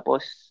lang,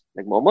 tapos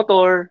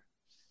nagmo-motor.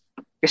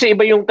 Kasi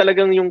iba yung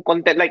talagang yung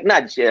content, like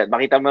Naj,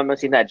 makita mo naman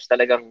si Naj,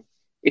 talagang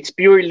it's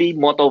purely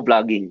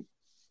motovlogging.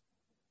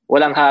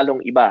 Walang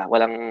halong iba,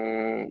 walang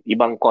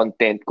ibang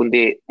content,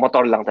 kundi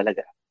motor lang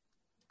talaga.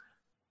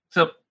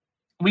 So,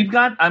 we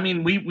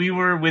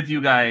were with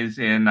you guys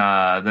in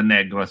the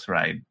Negros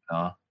ride,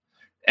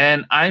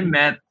 and I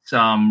met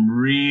some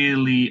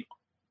really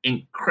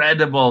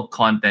incredible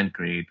content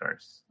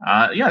creators.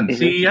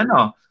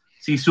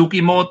 Si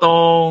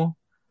Sukimoto,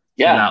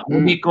 sila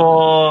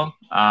Umiko,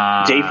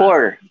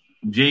 J4,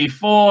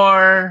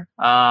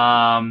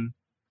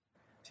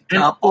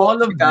 and all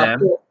of them,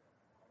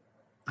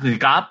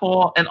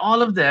 Capo, and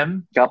all of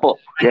them,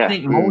 I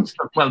think most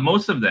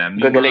of them,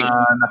 yung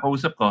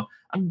nakausap ko,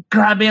 ang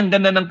grabe ang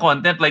ganda ng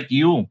content like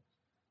you.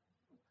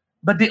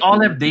 But they all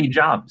have day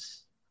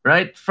jobs.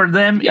 right? For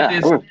them, it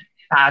is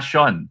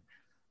passion.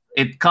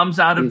 It comes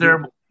out of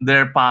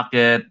their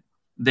pocket.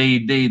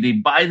 They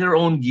buy their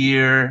own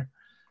gear.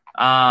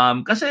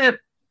 Kasi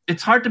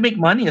it's hard to make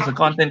money as a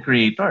content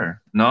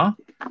creator, no?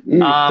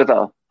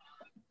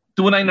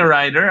 Tunay na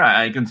rider,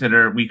 I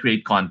consider we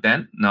create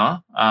content,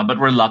 no? But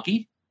we're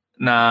lucky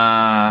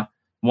na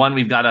one,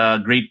 we've got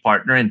a great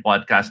partner in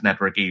Podcast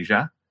Network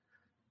Asia.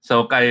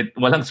 So kahit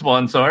walang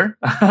sponsor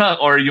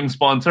or yung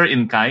sponsor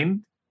in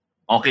kind,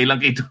 okay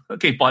lang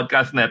kay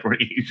Podcast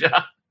Network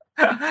Asia.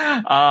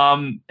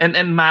 And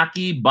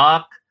Maki,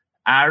 Buck,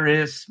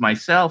 Aris,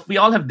 myself, we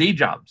all have day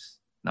jobs,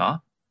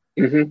 no?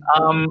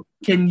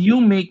 Can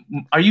you make?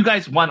 Are you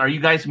guys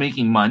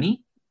making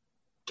money?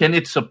 Can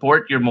it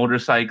support your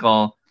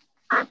motorcycle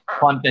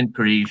content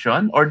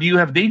creation, or do you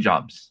have day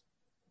jobs?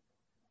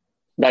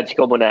 Naj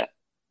ko muna.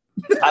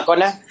 Ako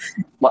na?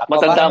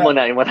 Matanda mo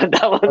na.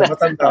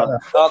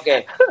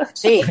 Okay.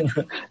 See,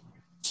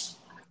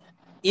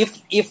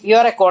 if you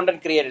are a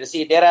content creator,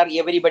 see,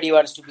 everybody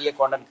wants to be a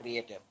content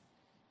creator.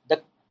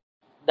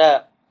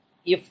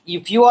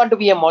 If you want to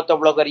be a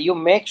motovlogger, you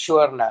make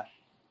sure na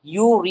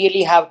you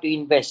really have to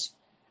invest,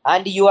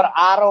 and your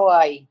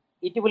ROI,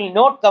 it will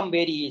not come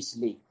very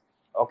easily.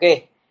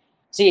 Okay.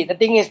 See, the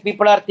thing is,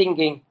 people are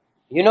thinking,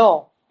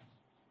 biglang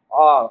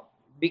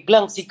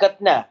sikat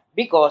na,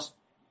 because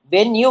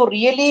when you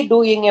really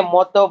doing a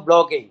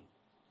motovlogging,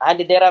 and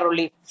there are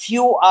only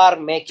few are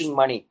making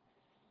money.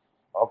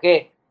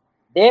 Okay.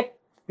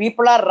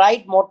 People are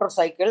ride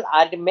motorcycle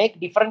and make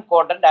different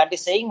content and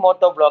saying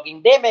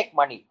motovlogging, they make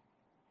money.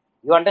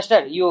 You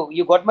understand?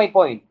 You got my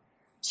point.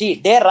 See,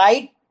 they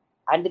ride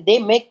and they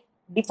make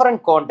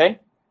different content,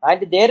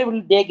 and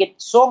they get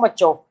so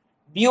much of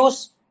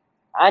views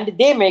and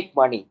they make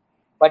money.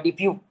 But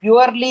if you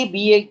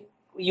purely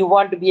you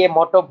want to be a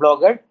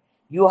motovlogger,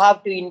 you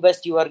have to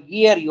invest your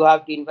gear, you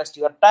have to invest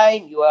your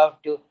time, you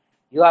have to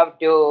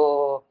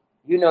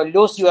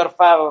lose your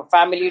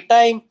family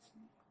time.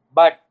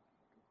 But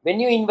when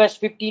you invest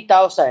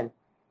 50,000,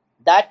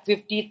 that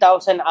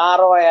 50,000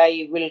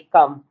 ROI will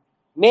come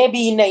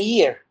maybe in a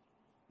year.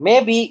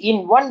 Maybe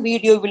in one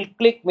video will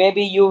click,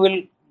 maybe you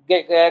will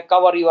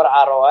cover your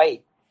ROI.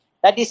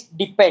 That is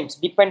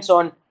depends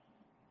on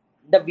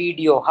the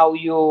video, how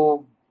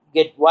you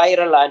get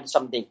viral and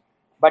something.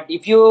 But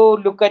if you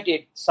look at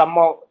it,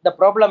 somehow the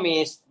problem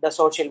is the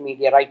social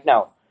media right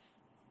now.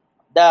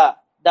 The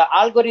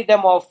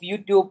algorithm of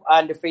YouTube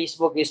and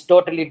Facebook is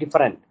totally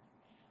different.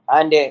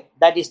 And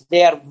that is,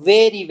 they are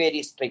very,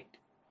 very strict.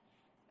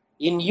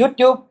 In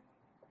YouTube,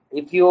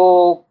 if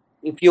you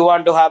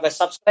want to have a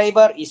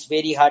subscriber, it's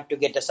very hard to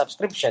get a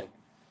subscription,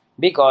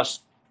 because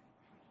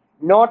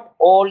not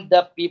all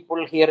the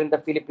people here in the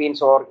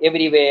Philippines or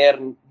everywhere,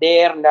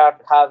 they are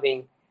not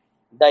having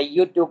the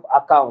YouTube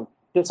account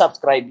to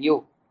subscribe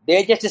you.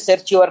 They just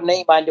search your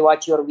name and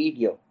watch your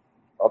video.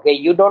 Okay,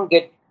 you don't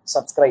get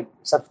subscribe.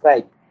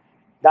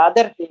 The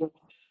other thing,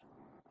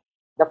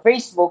 the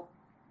Facebook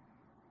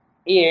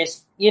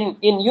is in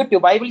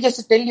YouTube. I will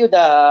just tell you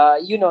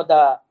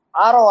the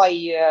ROI,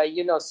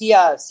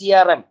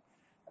 CRM,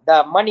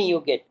 the money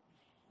you get.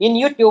 In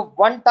YouTube,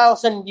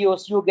 1,000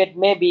 views, you get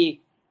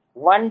maybe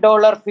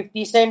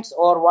 $1.50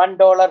 or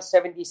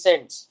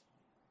 $1.70.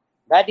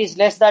 That is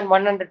less than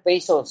 100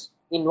 pesos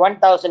in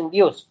 1,000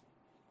 views.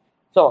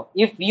 So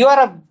if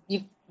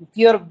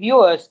your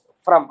viewers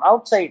from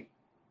outside,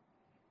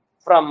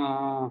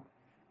 from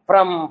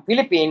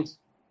Philippines,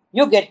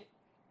 you get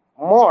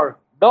more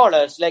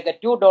dollars, like a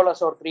 $2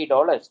 or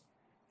 $3.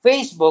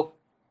 Facebook,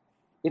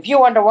 if you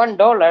want a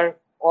 $1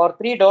 or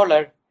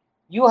 $3,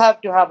 you have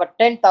to have a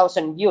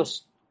 10,000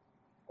 views.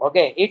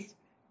 Okay,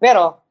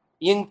 pero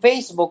in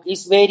Facebook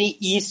is very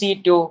easy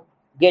to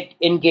get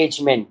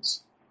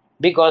engagements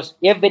because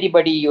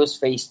everybody use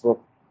Facebook.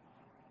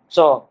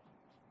 So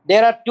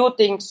there are two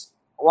things.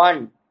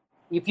 One,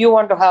 if you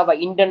want to have a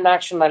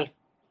international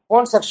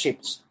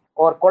sponsorships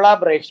or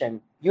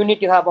collaboration, you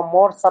need to have a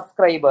more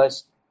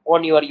subscribers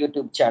on your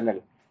YouTube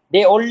channel.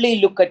 They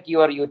only look at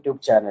your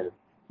YouTube channel.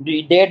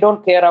 They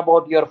don't care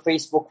about your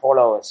Facebook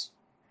followers,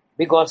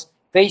 because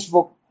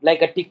Facebook,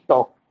 like a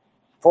TikTok,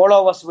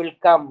 followers will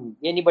come.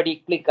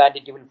 Anybody click and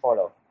it will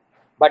follow.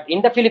 But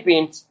in the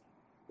Philippines,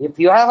 if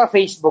you have a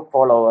Facebook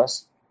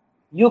followers,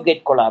 you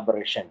get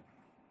collaboration.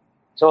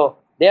 So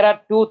there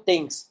are two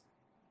things,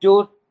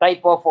 two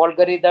type of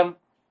algorithm,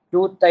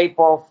 two type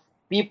of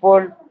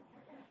people.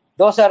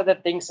 Those are the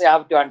things you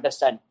have to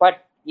understand.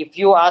 But if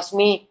you ask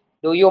me,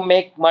 do you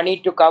make money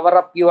to cover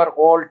up your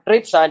old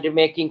trips and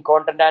making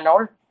content and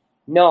all?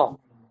 No.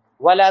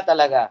 Wala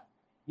talaga.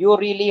 You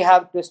really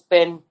have to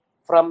spend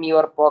from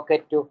your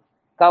pocket to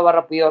cover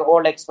up your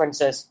old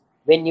expenses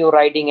when you're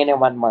riding in a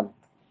 1 month.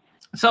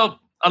 So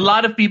a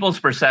lot of people's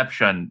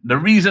perception, the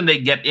reason they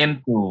get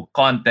into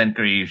content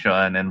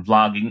creation and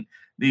vlogging,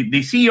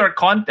 they see your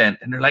content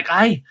and they're like,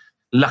 ay,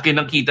 laki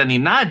ng kita ni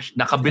Naj,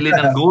 nakabili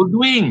ng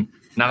Goldwing,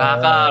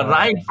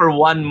 nakaka-ride for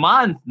 1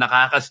 month,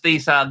 nakaka-stay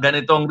sa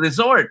ganitong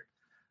resort,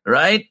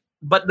 right?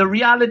 But the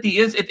reality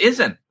is, it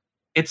isn't.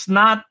 It's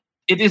not.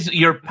 It is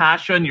your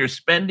passion. You're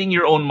spending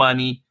your own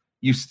money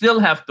you still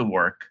have to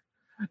work.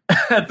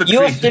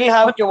 You still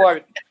have to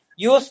work.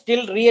 You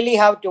still really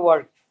have to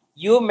work.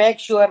 You make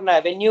sure now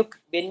when you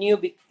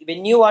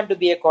want to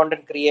be a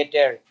content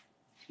creator,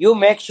 you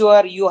make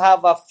sure you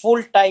have a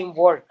full-time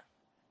work.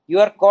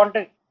 Your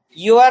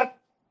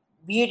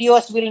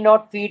videos will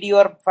not feed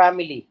your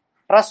family.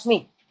 Trust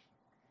me.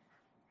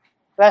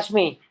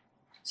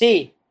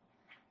 See,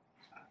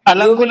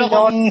 Alam ko na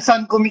kung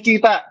saan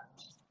kumikita.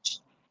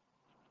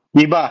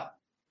 Diba?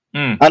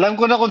 Alam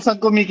ko na kung saan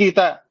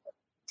kumikita.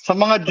 Sa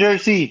mga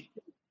jersey.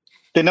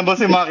 Tinan mo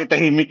si Maki,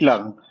 tahimik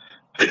lang.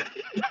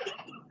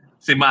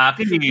 Si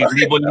Maki,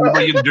 libo-libo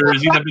yung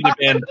jersey na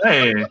binibenta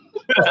eh.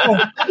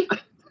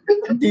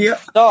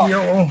 So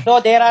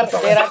there are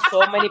so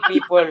many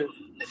people.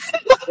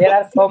 There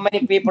are so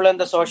many people on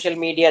the social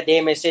media. They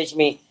message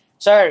me,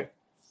 sir,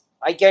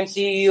 I can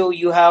see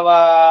you have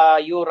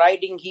you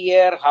riding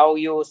here, how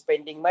you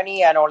spending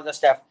money and all the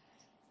stuff.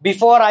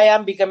 Before I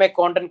become a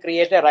content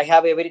creator, I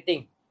have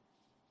everything.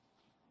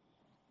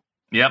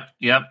 Yep.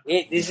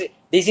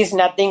 This is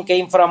nothing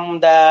came from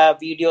the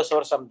videos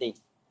or something.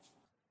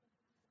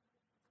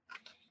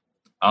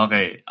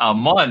 Okay,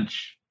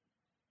 Monch,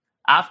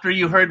 after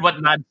you heard what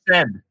Naj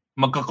said,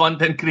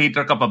 magka-content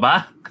creator ka pa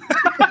ba?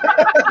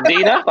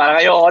 Hindi na, parang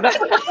ayoko na.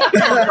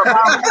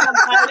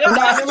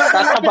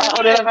 Tatrabaho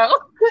na lang ako.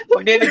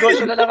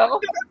 Magne-negosyo na lang ako.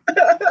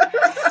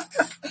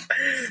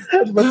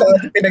 Basta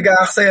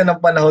pinag-aaksayan ng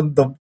panahon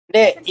to.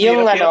 Hindi,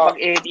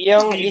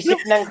 yung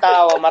isip ng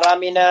tao,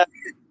 marami na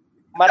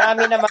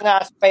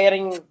mga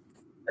aspiring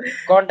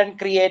content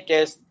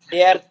creators,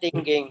 they are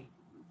thinking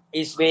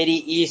it's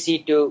very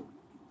easy to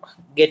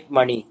get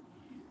money.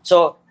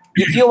 So,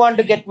 if you want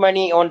to get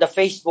money on the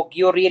Facebook,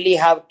 you really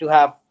have to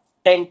have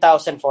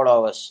 10,000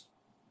 followers.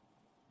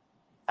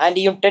 And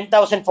yung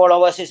 10,000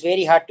 followers is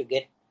very hard to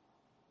get.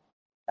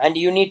 And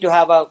you need to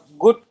have a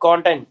good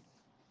content.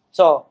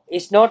 So,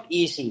 it's not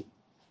easy.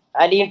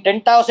 And in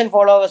 10,000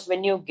 followers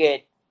when you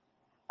get,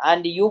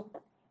 and you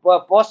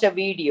post a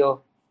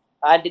video,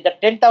 and the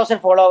 10,000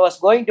 followers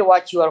going to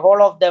watch you, or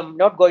all of them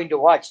not going to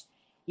watch,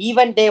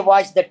 even they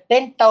watch the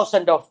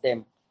 10,000 of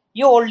them,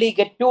 you only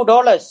get $2.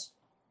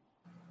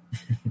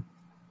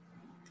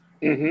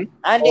 Mm-hmm.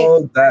 And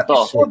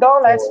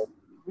 $2,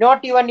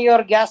 not even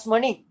your gas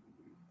money.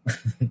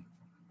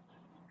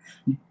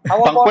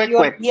 How about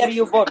your beer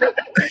you bought?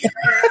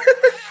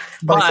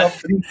 But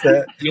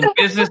yung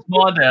business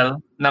model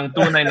ng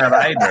Tunay na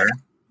rider,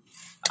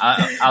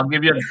 I'll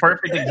give you a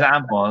perfect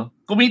example.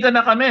 Kumita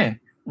na kami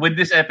with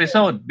this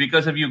episode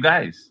because of you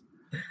guys.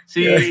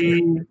 Si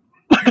 815.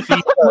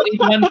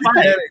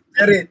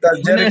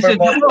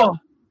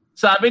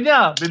 Sabi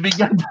niya,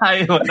 bibigyan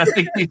tayo ng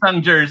isang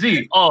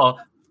jersey. Oh,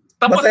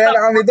 tapos masaya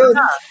na kami doon.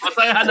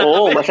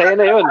 Masaya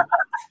na yun.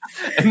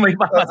 May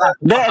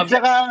at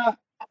saka,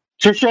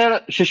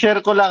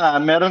 share ko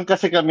lang meron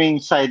kasi kaming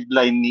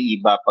sideline ni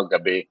Iba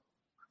paggabi.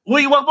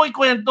 Uy, wag mo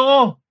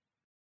ikwento.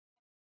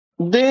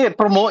 Hindi,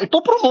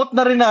 ipopromote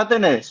na rin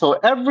natin eh.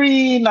 So,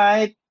 every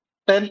night,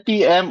 10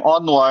 p.m.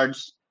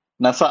 onwards,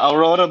 nasa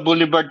Aurora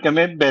Boulevard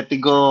kami,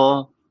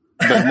 Betigo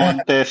Del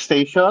Monte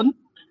Station.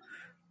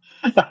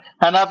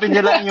 Hanapin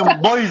niyo lang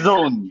yung Boy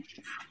Zone.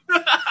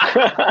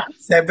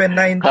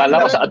 790.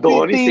 Kala ko sa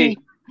Adonis eh.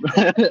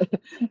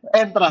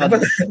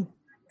 Entrance.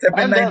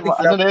 790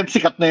 ano na yun,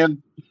 sikat na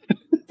yun.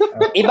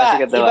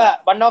 Iba,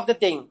 one of the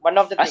thing.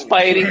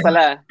 Aspiring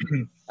pala.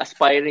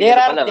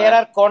 There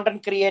are content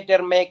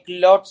creator make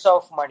lots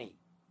of money.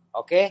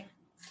 Okay?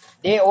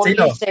 They only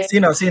say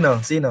Sino?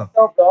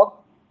 motovlog.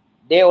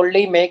 They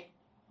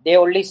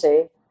only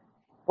say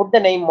put the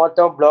name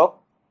motovlog,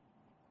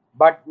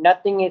 but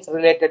nothing is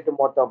related to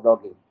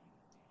motovlogging.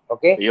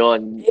 Okay?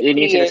 Yun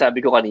yung sinasabi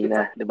ko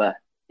kanina, di ba?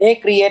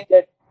 They create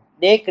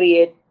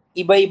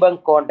iba-ibang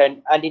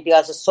content and it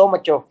has so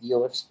much of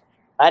views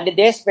and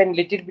they spend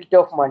little bit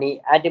of money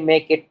and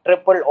make it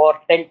triple or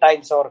 10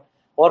 times or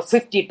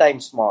 50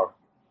 times more.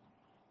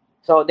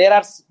 So there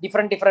are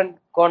different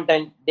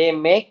content they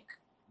make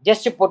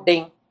just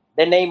putting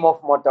the name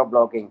of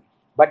motovlogging.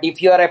 But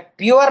if you are a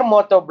pure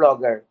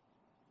motoblogger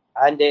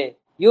and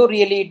you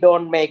really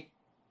don't make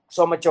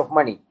so much of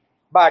money,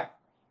 but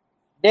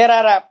there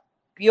are a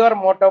pure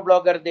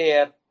motoblogger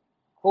there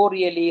who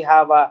really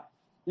have a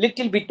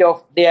little bit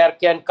of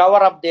can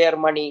cover up their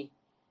money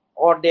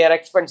or their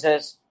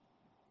expenses.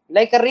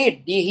 Like a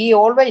Reed, he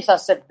always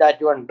accept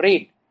that one.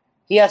 Reed,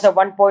 he has a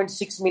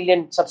 1.6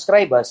 million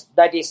subscribers.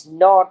 That is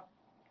not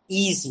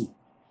easy.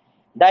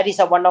 That is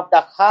one of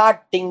the hard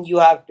thing you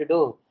have to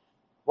do.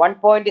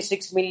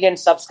 1.6 million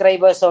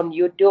subscribers on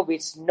YouTube,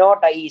 it's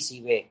not an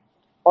easy way.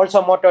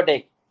 Also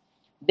Mototech,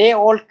 they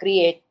all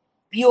create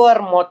pure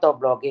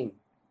motovlogging.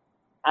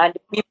 And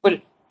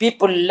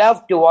people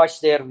love to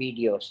watch their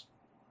videos.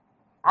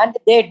 And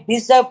they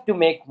deserve to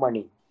make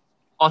money.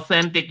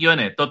 Authentic yun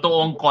eh.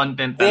 Totoong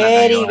content talaga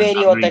very, yun.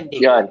 very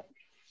authentic. Yan.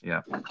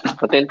 Yeah.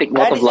 Authentic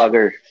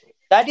motovlogger.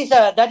 That is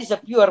a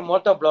pure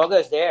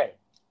motovloggers there.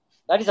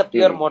 That is a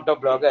pure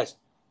motovloggers.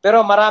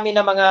 Pero marami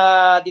na mga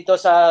dito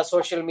sa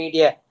social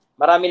media,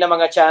 marami na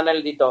mga channel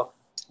dito,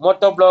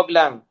 motovlog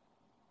lang.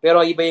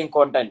 pero iba yung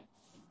content.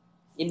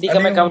 Hindi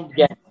kami count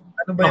dyan.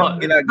 Ano ba yung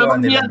ginagawa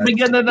nila?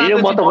 Bigyan na natin.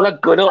 Yung motovlog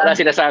ko, no? Na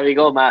sinasabi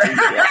ko,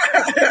 makikita.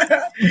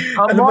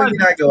 Ano ba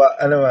ginagawa?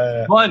 Ano ba?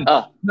 Mon,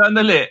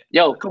 nandali.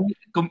 Yo.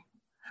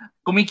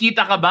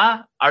 Kumikita ka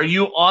ba? Are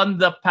you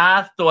on the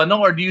path to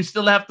or do you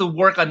still have to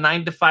work a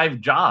 9-to-5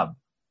 job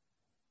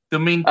to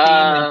maintain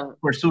and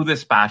pursue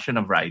this passion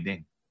of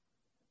riding?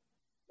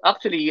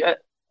 Actually,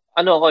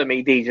 ako,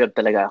 may day job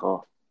talaga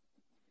ako.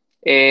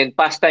 And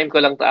pastime ko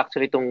lang to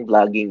actually itong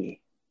vlogging.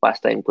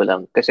 Pastime ko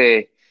lang.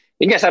 Kasi,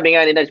 yun nga, sabi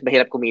nga nila,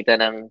 mahirap kumita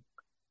ng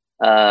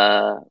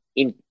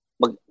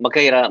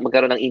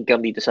magkaroon ng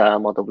income dito sa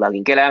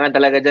motovlogging. Kailangan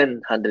talaga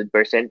dyan, 100%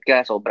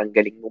 ka, sobrang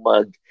galing mo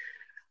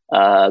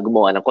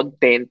gumawa ng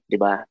content, di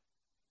ba?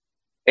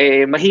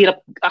 Mahirap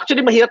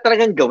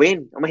talagang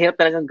gawin. Mahirap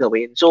talagang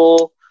gawin.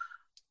 So,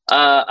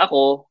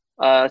 ako,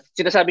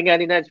 sinasabi nga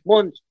ni Naj,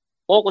 Mon,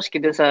 focus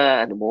ka din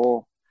sa,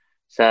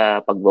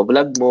 sa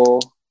pag-vlog mo,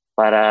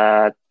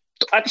 para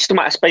at least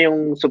tumaas pa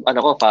yung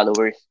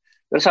followers.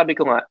 Pero sabi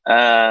ko nga,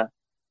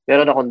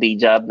 meron akong day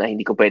job na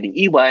hindi ko pwedeng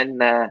iwan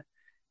na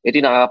ito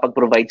yung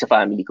nakakapag-provide sa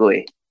family ko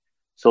eh.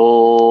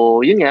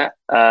 So, yun nga,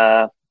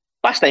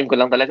 pastime ko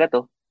lang talaga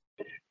to.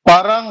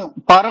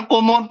 Parang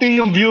kumonti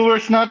yung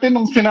viewers natin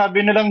nung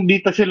sinabi nilang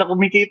dito sila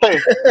kumikita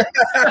eh.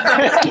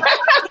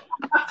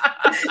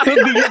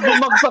 Hindi yung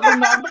bumagsak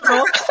yung number,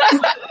 no?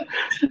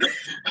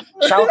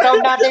 Shoutout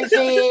natin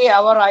si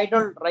our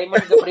idol,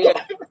 Raymond Gabriel.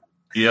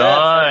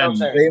 Yan.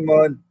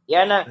 Raymond.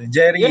 Yan na.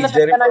 Jerry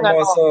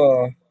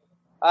Formoso.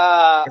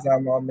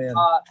 Kasama kami yan.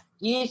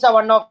 He is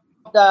one of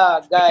the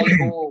guy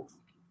who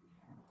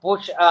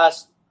push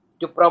us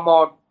to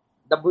promote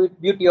the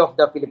beauty of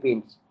the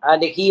Philippines.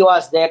 And he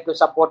was there to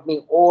support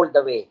me all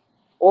the way.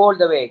 All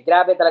the way.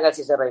 Grabe talaga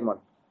si Sir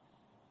Raymond.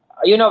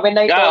 When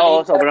I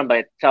told him... sobrang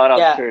bait. Shout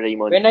out Sir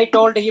Raymond. When I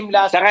told him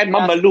last... Saka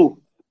Mamalu.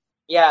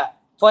 Yeah.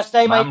 First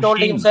time I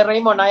told him, Sir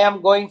Raymond, I am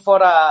going for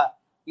a,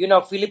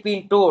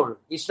 Philippine tour.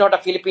 It's not a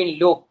Philippine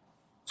loop.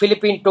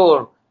 Philippine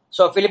tour.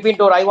 So Philippine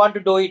tour, I want to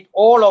do it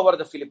all over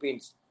the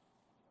Philippines.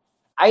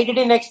 I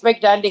didn't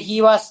expect, and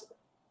he was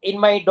in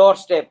my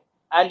doorstep.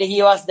 And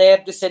he was there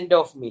to send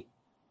off me.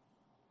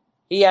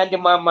 He and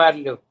Ma'am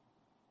Marlo.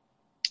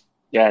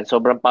 Yan,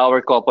 sobrang power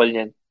couple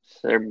niyan.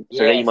 Sir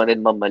Raymond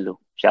and Ma'am Malu.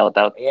 Shout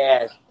out.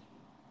 Yes.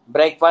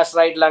 Breakfast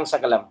ride lang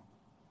sa Kalam.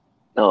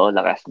 Oo,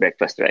 lakas.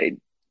 Breakfast ride.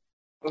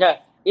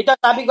 Yeah. Ito,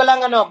 sabi ko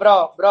lang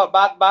bro,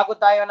 bago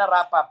tayo na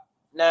wrap up,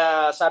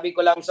 na sabi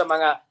ko lang sa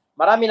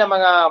marami na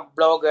mga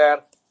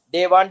blogger,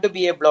 they want to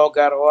be a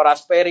blogger or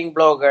aspiring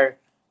blogger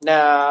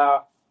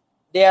na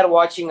they are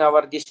watching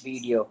this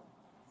video.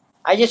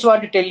 I just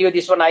want to tell you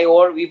this one. I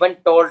even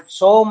told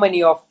so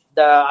many of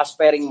the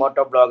aspiring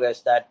motor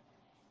bloggers that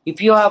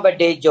if you have a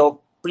day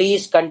job,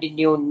 please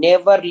continue.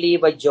 Never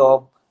leave a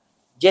job.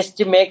 Just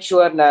to make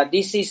sure that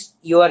this is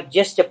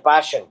just a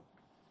passion,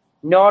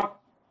 not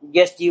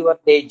just your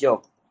day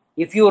job.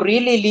 If you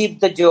really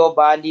leave the job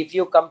and if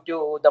you come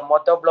to the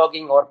motor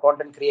blogging or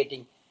content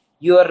creating,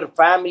 your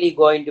family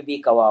going to be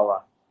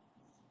kawawa.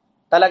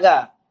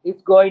 Talaga,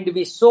 it's going to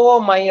be so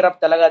mahirap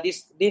talaga.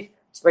 This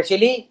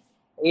especially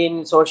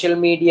in social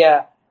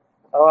media,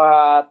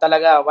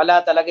 talaga,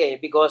 wala talaga eh.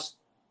 Because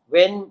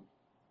when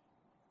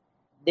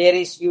there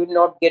is, you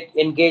not get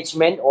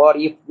engagement or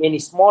if any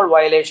small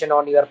violation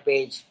on your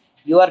page,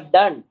 you are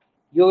done.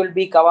 You will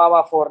be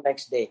kawawa for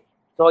next day.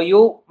 So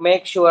you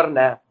make sure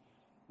na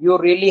you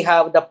really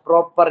have the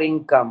proper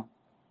income.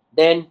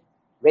 Then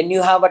when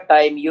you have a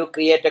time, you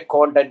create a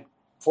content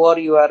for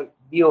your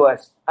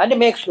viewers and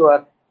make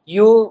sure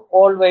you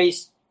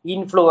always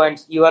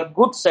influence your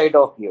good side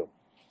of you.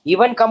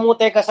 Even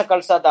kamute ka sa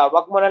kalsada,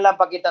 wag mo na lang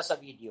pakita sa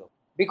video.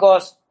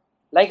 Because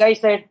like I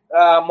said,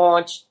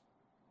 Monch,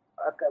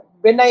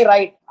 when I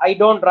write, I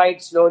don't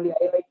write slowly,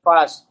 I write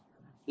fast.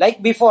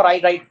 Like before, I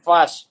write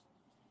fast.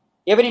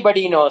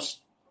 Everybody knows.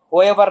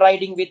 Whoever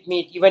riding with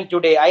me, even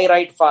today, I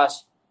write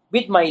fast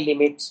with my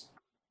limits.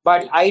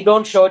 But I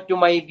don't show to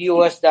my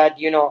viewers that,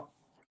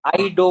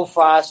 I do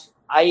fast,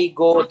 I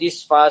go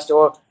this fast,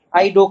 or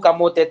I do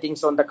kamote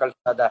things on the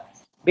kalsada.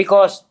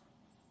 Because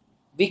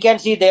we can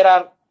see there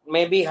are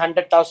maybe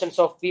 100,000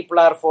 of people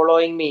are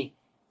following me.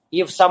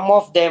 If some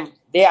of them,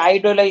 they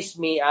idolize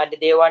me and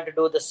they want to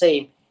do the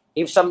same,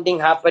 if something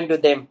happened to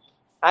them,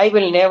 I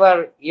will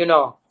never,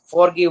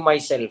 forgive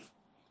myself.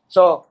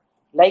 So,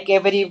 like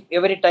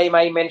every time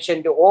I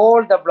mention to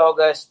all the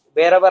bloggers,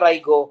 wherever I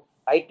go,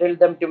 I tell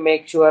them to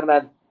make sure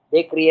that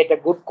they create a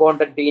good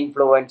content to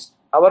influence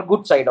our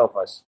good side of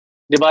us.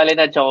 Di ba,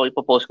 Alin, at saka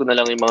ipopost ko na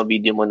lang yung mga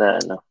video mo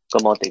na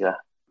kamote ka.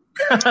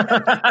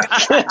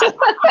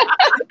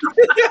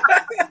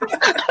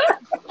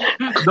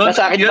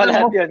 Nasa akin pa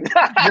lahat yun.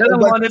 Yan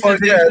ang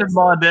monetization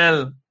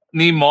model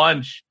ni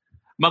Monch.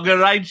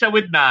 Mag-ride siya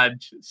with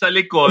Naj sa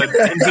likod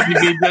and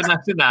video na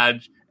si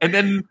Naj and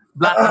then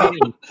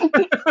blackmail.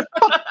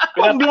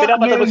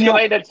 Pinapatubos ko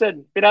kay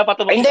Nadson.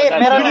 Pinapatubos ko. Hindi,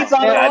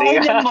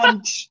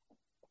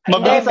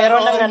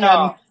 meron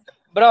ng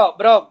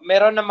Bro,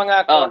 meron ng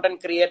mga content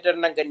creator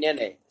ng ganyan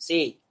eh.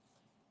 See,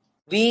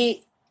 we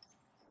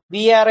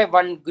we are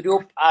one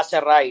group as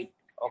a ride.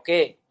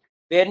 Okay,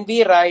 when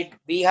we ride,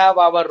 we have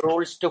our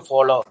rules to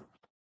follow.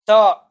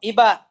 So,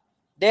 Iba,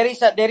 there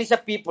is a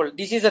people.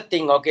 This is a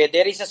thing. Okay,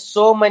 there is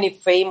so many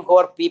fame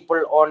or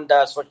people on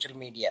the social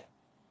media.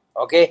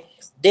 Okay,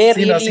 they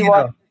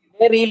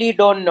really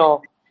don't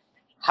know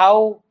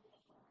how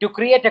to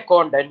create a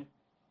content.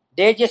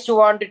 They just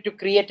wanted to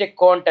create a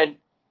content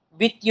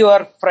with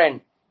your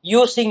friend,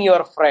 using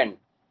your friend.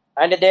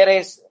 And there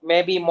is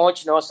maybe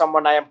Monch knows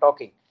someone I am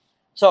talking.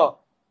 So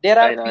there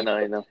are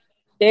I know.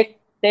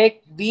 Take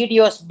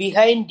videos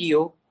behind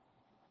you,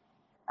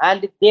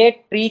 and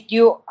they treat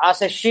you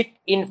as a shit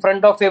in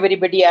front of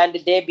everybody, and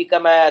they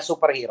become a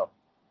superhero.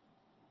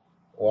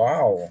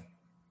 Wow.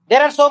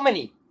 There are so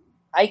many.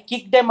 I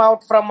kick them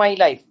out from my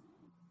life.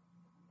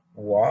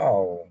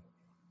 Wow.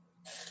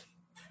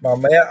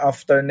 Mamaya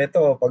after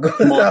nito,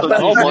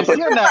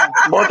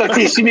 Moto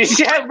chismis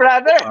yan,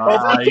 brother.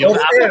 Yung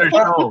after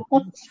show.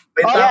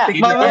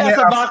 Mamaya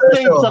sa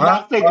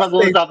backstage,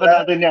 mag-uusapan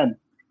natin yan.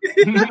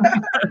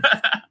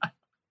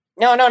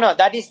 No.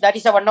 That is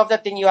one of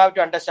the things you have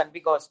to understand,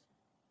 because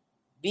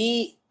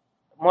we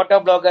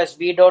motovloggers,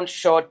 we don't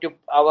show to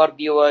our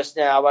viewers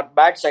our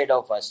bad side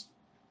of us.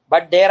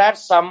 But there are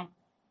some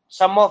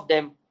of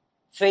them,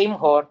 fame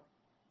whore,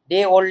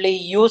 they only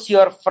use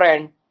your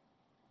friend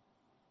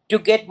to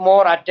get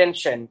more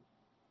attention,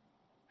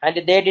 and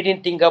they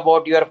didn't think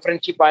about your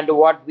friendship and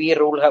what we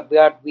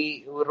have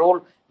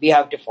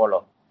to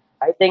follow.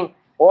 I think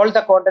all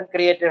the content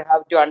creators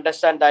have to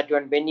understand that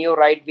when you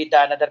ride with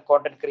another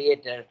content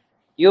creator,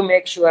 you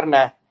make sure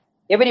na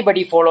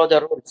everybody follow the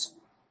rules.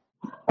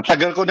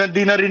 Tagal ko na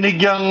di narinig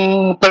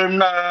yung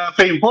term na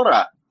fame for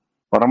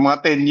Parang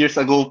mga 10 years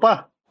ago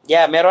pa.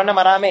 Yeah, meron na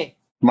marami.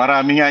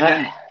 Marami nga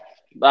yan.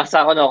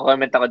 Basta ako,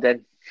 comment ako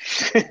dyan.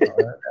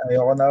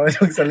 Ayoko na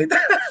magsalita.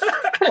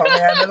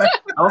 Pamaya na lang.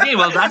 Okay,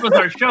 well, that was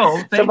our show.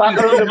 Thank you.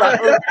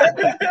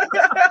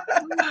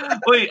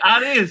 Uy,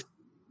 Aris,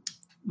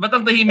 ba't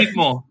ang tahimik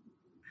mo?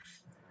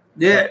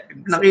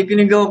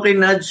 Nakikinig ako kay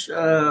Naj.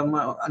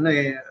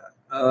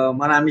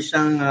 Marami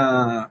siyang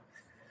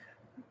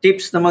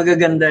tips na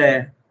magaganda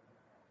eh.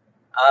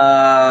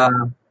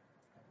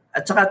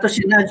 At saka to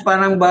si Naj,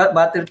 parang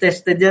battle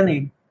tested yan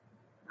eh.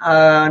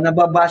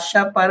 Nababash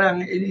siya,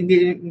 parang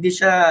hindi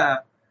siya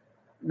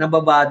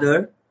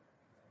nababother.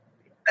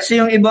 Kasi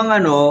yung ibang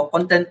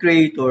content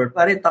creator,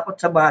 parang takot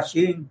sa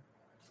bashing.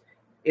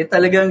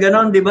 Talagang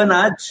ganon, di ba,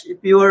 Naj?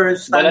 If you were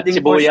standing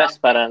for something.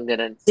 Parang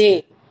ganon.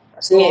 See,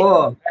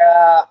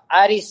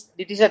 Aris,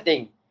 this is a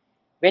thing.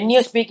 When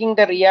you're speaking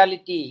the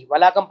reality,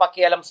 wala kang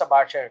pakialam sa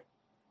basher.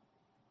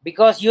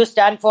 Because you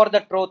stand for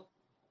the truth.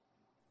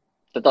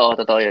 Totoo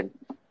yun.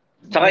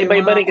 Saka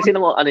iba-iba rin kasi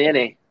yan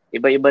eh.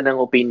 Iba-iba ng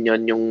opinion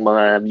yung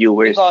mga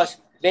viewers. Because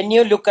when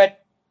you look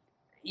at,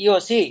 you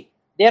see,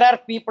 there are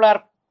people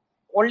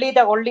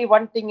the only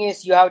one thing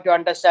is you have to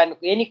understand,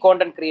 any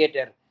content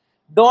creator,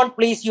 don't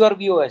please your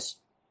viewers.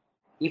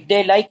 If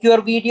they like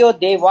your video,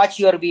 they watch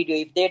your video.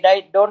 If they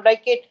don't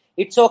like it,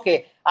 it's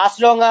okay. As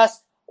long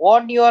as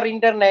on your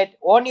internet,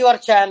 on your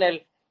channel,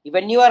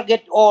 when you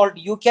get old,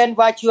 you can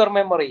watch your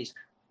memories.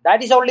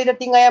 That is only the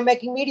thing I am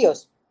making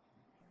videos.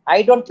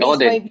 I don't please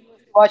my viewers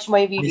to watch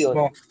my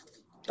videos.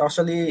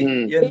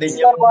 Actually, if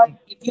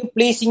you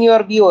pleasing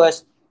your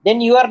viewers, then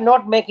you are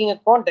not making a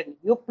content.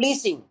 You're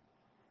pleasing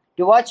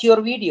to watch your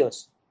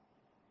videos.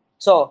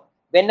 So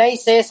when I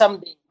say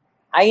something,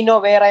 I know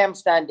where I am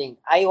standing.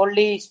 I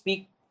only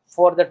speak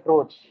for the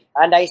truth,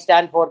 and I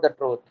stand for the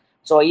truth.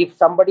 So if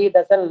somebody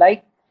doesn't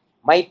like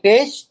my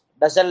page,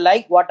 doesn't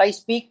like what I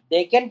speak,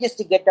 they can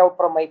just get out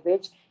from my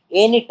page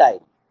anytime.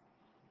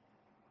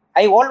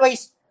 I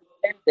always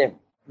tell them.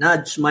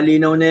 Naj,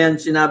 malinaw na yan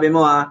sinabi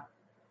mo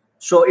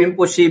So,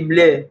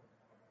 imposible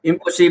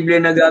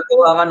na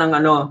gagawa ka ng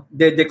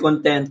dede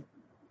content.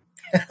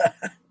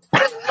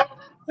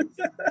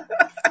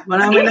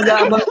 Marami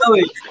nag-aabang daw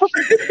eh.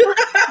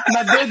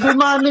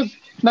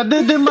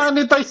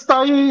 Nade-demonetize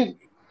tayo eh.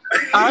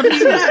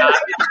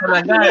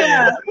 Talaga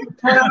eh.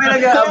 Marami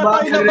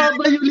nag-aabang. Kaya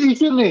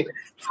nababayulisyon eh.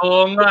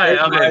 Oo nga eh.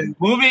 Okay.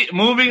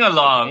 Moving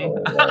along.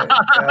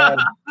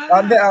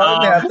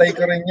 Atay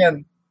ko rin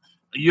yan.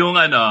 Yung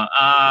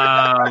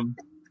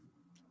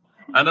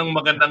anong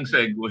magandang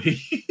segue?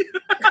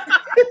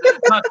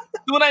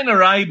 Tunay na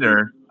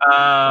rider,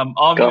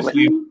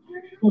 obviously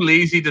too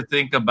lazy to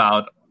think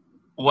about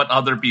what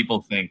other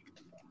people think.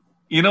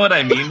 You know what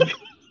I mean?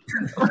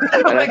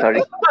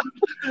 Sorry.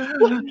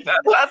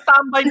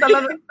 Tambay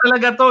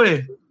talaga to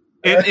eh.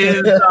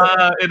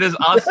 It is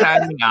us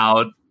hanging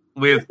out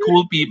with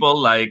cool people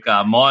like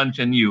Monch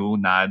and you,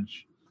 Naj,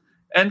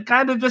 and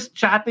kind of just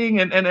chatting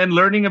and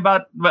learning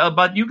about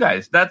you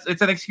guys.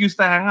 It's an excuse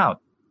to hang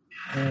out.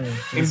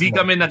 Hindi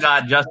kami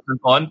nag-a-adjust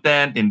ng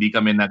content, hindi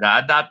kami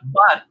nag-a-adapt,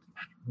 but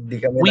hindi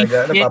kami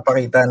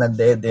napapakita ng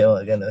dede o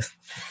gano'n.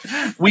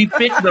 We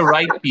pick the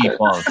right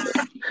people.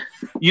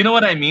 You know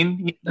what I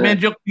mean?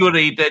 Medyo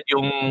curated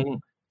yung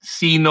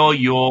sino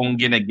yung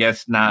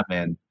gina-guest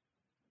namin.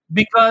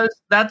 Because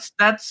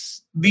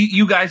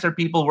you guys are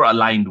people we're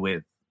aligned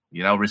with.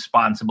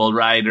 responsible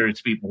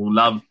riders, people who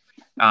love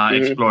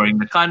exploring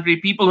the country,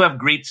 people who have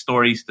great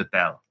stories to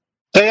tell.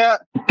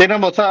 Kaya, tinan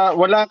mo,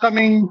 wala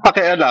kaming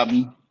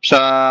pakialam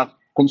sa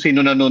kung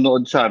sino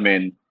nanonood sa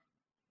amin.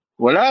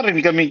 Wala rin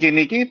kaming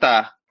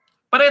kinikita.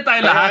 Pare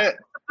tayo lahat.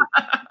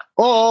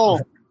 Oo.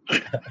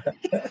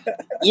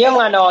 yung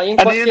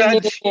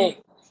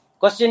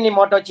question ni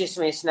Moto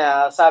Chismis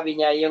na sabi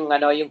niya yung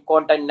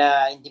content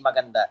na hindi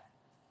maganda.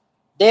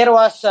 There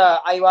was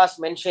I was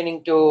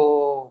mentioning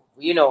to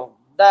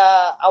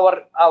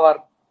our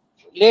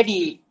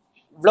lady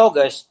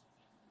vloggers.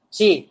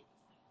 See,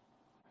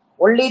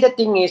 only the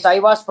thing is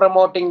I was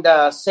promoting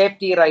the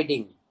safety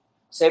riding.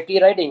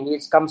 Safety riding,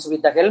 it comes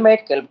with the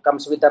helmet,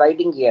 comes with the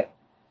riding gear.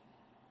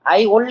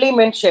 I only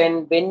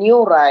mention when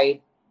you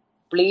ride,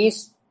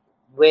 please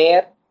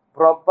wear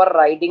proper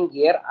riding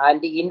gear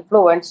and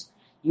influence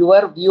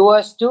your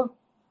viewers to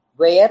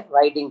wear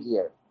riding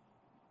gear.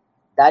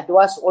 That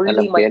was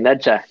only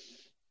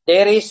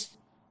There is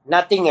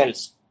nothing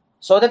else.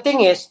 So the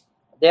thing is,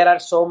 there are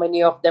so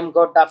many of them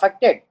got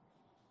affected.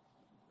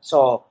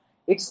 So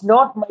it's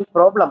not my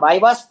problem. I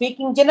was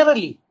speaking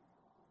generally.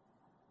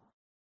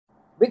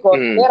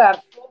 Because there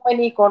are so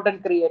many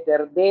content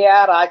creators, they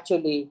are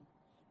actually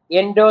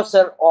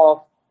endorser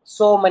of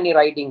so many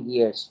riding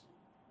gears.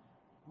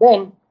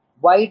 Then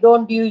why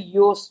don't you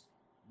use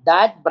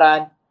that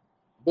brand?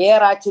 They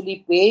are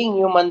actually paying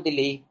you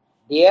monthly.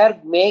 They are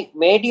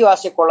made you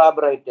as a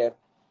collaborator.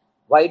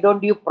 Why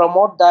don't you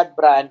promote that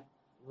brand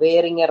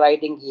wearing a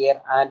riding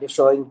gear and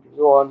showing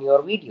you on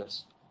your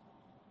videos?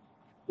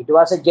 It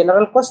was a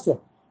general question.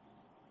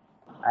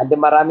 And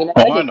marami na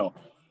ano?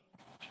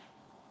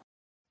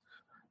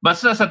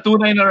 Basta sa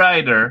Tunay na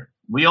Rider,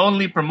 we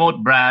only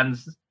promote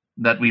brands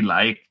that we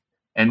like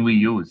and we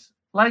use.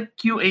 Like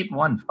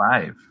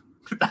Q815.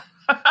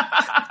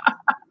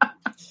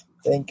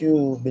 Thank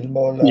you,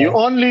 Bilmola. You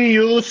only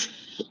use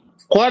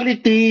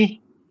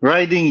quality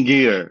riding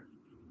gear.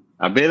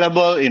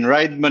 Available in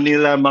Ride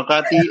Manila,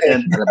 Makati,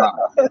 and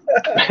Alabang.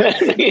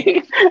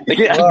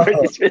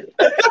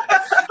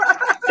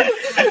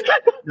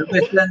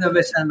 The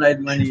best ang Ride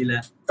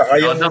Manila.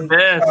 Tsaka yung, the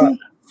best.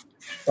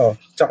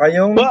 Tsaka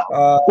yung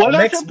wala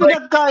next siyang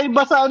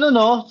pinagkaiba sa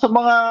sa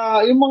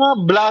yung mga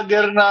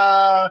vlogger na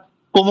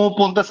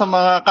pumupunta sa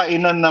mga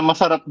kainan na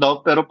masarap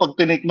daw, pero pag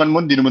tinikman mo,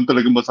 hindi naman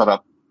talaga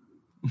masarap.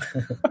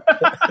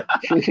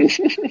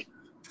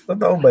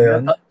 Totoo ba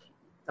yan?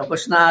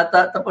 Tapos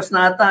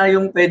na ata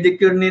yung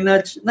pedicure ni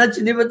Naj.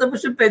 Naj, hindi ba tapos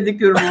yung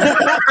pedicure mo?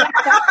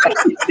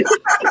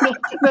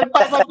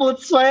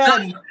 Nagpapaputs pa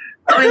yan.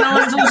 Okay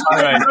naman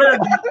susunod.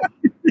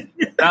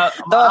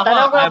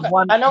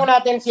 Tanong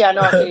natin si I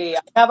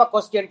have a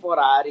question for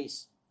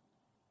Aris.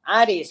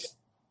 Aris,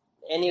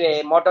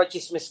 anyway, Moto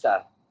Chismis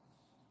ka.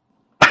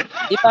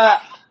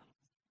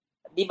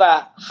 Di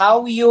ba,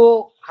 how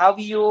you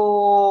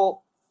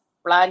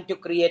plan to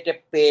create a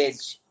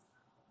page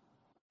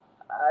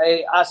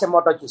as a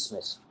Moto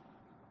Chismis?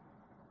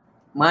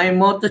 My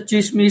Moto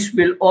Chismis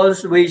will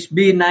always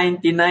be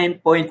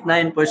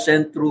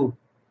 99.9% true.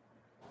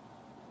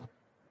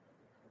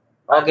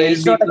 Okay,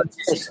 so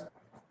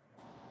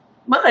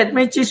bakit?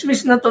 May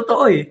chismis na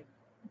totoo eh.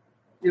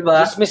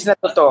 Diba? Chismis na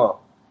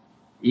totoo.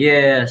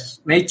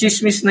 Yes. May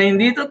chismis na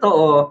hindi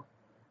totoo.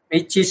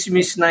 May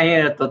chismis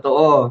na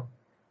totoo.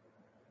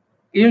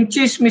 Yung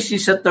chismis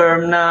is a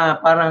term na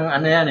parang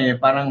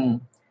parang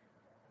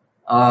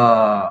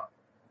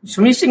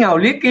sumisingaw,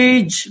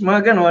 leakage,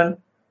 mga ganon.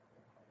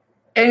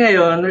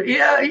 Ngayon,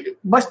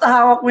 basta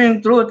hawak mo yung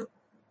truth.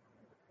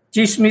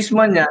 Chismis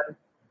man yan,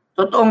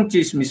 totoong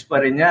chismis pa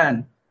rin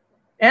yan.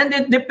 And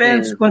it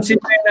depends kung sino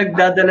yung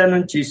nagdadala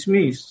ng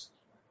chismis.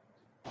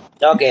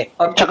 Okay.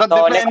 Tsaka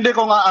depende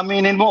kung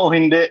aaminin mo o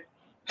hindi.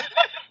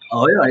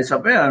 Yun.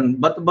 Isa pa yan.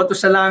 Bato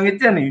sa langit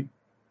yan eh.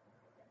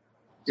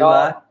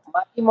 Diba?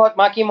 So,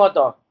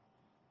 Makimoto.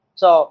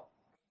 So,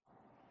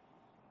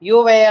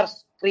 you were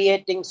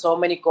creating so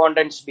many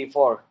contents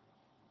before.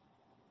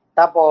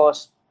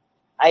 Tapos,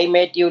 I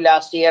met you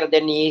last year.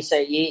 Then he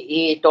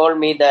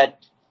told me that,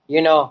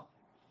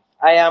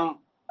 I am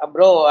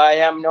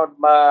not,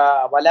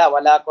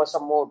 wala ko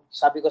sa mood.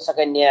 Sabi ko sa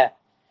kanya,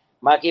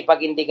 Maki,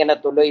 pag hindi ka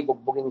natuloy,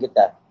 bugbugin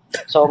kita.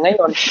 So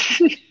ngayon,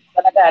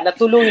 talaga,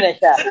 natuloy na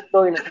siya.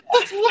 So I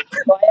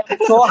am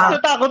so happy.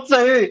 Takot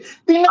sa'yo eh.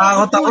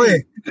 Takot ako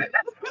eh.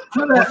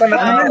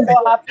 I am so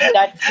happy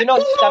that, he's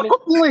coming.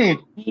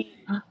 He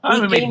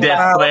make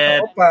death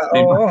threat.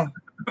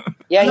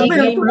 Yeah, he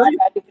came back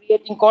at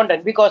creating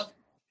content because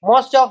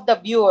most of the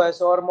viewers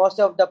or most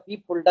of the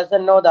people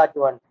doesn't know that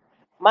one.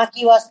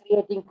 Maki was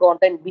creating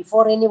content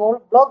before any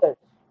blogger.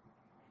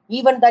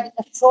 Even that is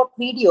a short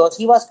videos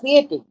he was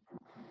creating.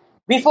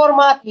 Before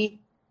Maki,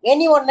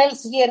 anyone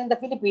else here in the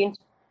Philippines,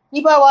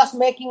 Iba was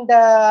making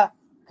the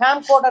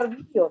camcorder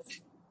videos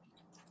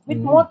with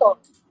motor.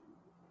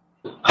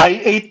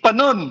 High 8 pa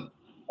nun.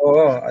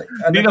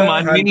 Hindi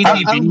naman.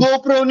 Ang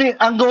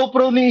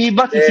GoPro ni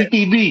Iba,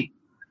 CCTV.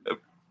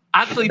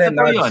 Actually,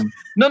 totoo yun.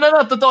 No,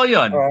 totoo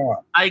yun.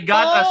 I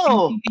got a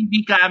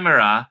CCTV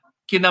camera,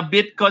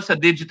 kinabit ko sa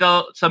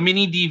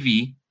mini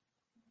DV,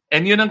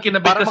 And yun ang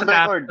kinabit ko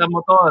sa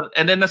motor.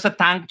 And then nasa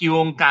tank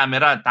yung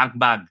camera, tank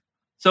bag.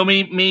 So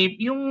may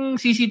yung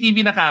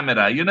CCTV na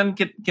camera, yun ang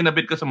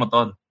kinabit ko sa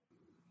motor.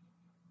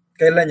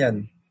 Kailan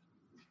yan?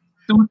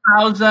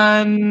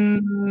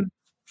 2004?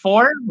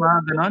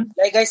 Ganon?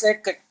 Like I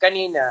said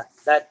kanina,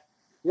 that,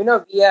 we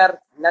are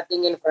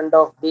nothing in front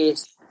of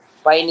these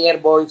pioneer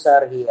boys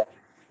are here.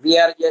 We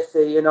are just,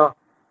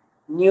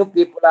 new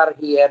people are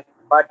here.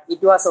 But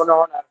it was an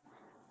honor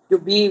to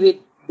be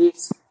with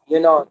this,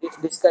 this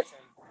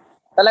discussion.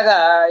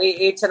 Talaga,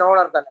 it's an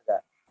honor talaga.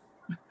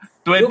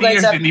 20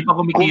 years, hindi pa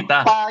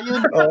kumikita.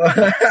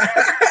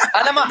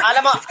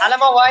 Alam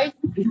mo why?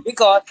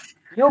 Because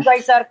you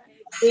guys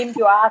came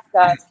to ask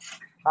us,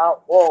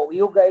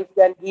 you guys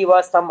can give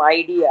us some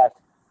ideas.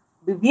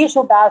 We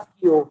should ask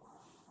you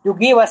to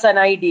give us an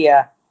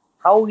idea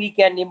how we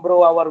can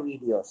improve our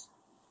videos.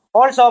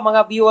 Also,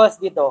 mga viewers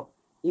dito,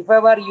 if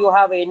ever you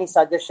have any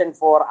suggestion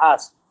for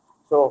us,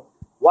 so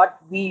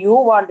what you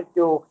wanted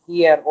to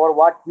hear or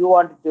what you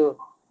wanted to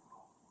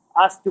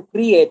us to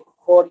create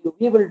for you,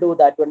 we will do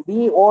that one.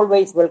 We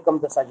always welcome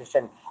the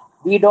suggestion.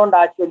 We don't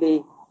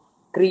actually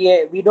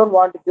we don't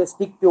want to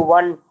stick to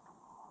one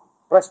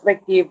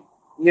perspective,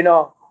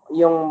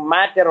 yung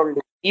matter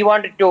only. We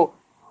wanted to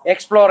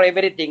explore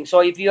everything.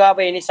 So if you have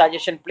any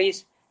suggestion,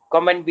 please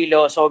comment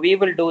below. So we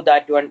will do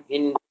that one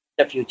in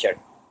the future.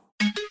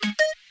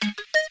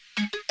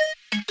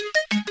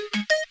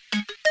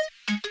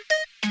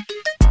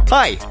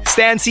 Hi,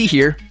 Stan C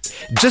here.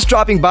 Just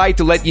dropping by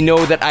to let you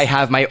know that I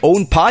have my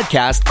own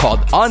podcast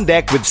called On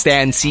Deck with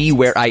Stan C,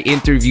 where I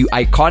interview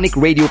iconic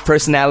radio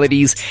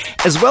personalities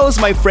as well as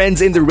my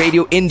friends in the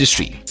radio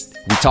industry.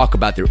 We talk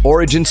about their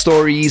origin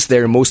stories,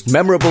 their most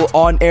memorable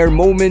on-air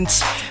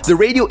moments, the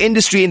radio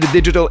industry in the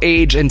digital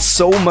age, and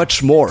so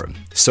much more.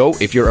 So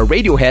if you're a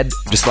Radiohead,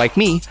 just like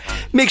me,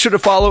 make sure to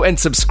follow and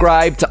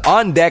subscribe to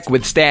On Deck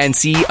with Stan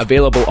C,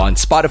 available on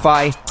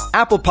Spotify,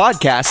 Apple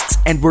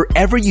Podcasts, and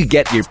wherever you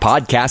get your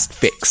podcast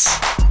fix.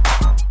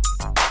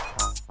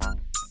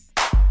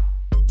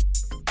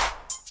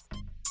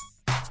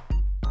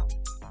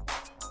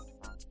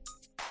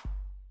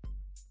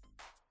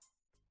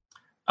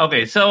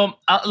 Okay, so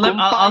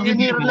I'll give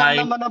you my...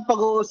 naman ang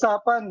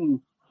pag-uusapan.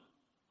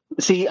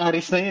 Si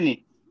Aris na yun eh.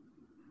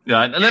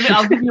 Yeah,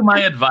 I'll give you my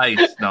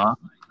advice, no?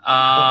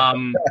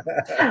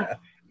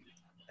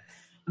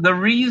 The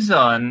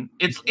reason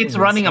it's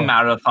running a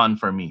marathon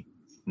for me,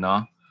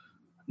 no?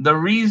 The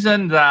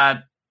reason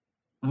that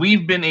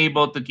we've been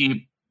able to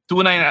keep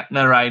Tunay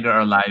na Rider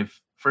alive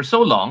for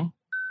so long,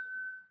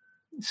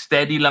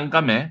 steady lang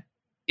kami,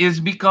 is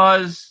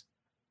because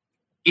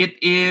it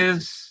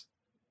is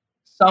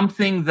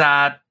something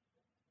that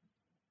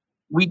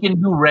we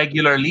can do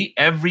regularly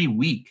every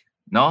week,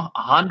 no?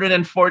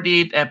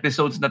 148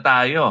 episodes na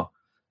tayo.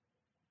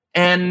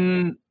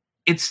 And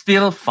it's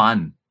still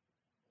fun.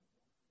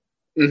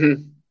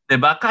 Mm-hmm.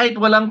 Diba? Kahit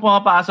walang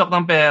pumapasok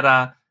ng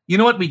pera, you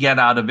know what we get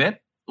out of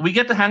it? We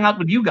get to hang out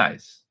with you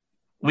guys.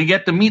 We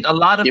get to meet a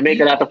lot of You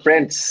make people. a lot of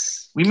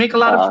friends. We make a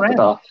lot of friends.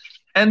 Totoo.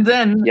 And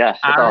then, Yeah,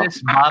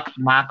 Aris, Buck,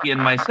 Maki, and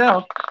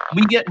myself,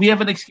 we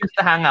have an excuse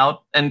to hang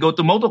out and go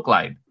to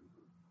Motoclyde.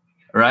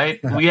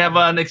 Right? We have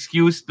an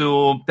excuse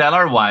to tell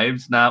our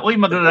wives na, uy,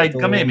 magra-ride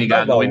kami, may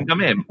gagawin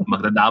kami,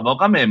 magdadabaw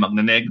kami,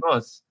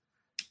 magnanegros.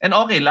 And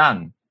okay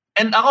lang.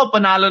 And ako,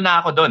 panalo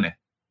na ako doon eh.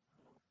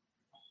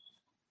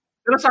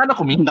 Pero sana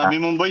kumita. Dami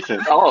mong boys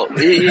eh. Ako,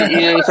 yun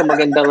yung isang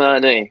magandang,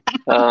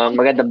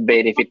 magandang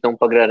benefit ng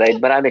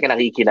pagra-ride. Marami ka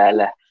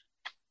nakikilala.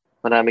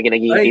 Marami ka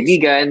naging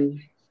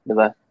kaibigan.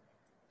 Diba?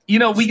 You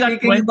know, we got...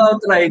 Speaking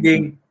about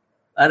riding,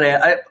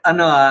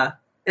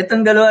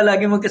 itong dalawa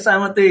lagi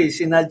magkasama to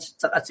si Naj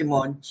at si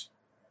Monch.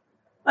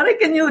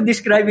 Can you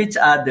describe each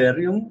other?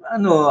 Yung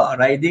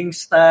riding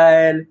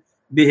style,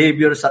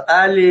 behavior sa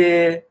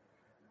kali,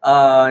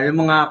 yung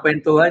mga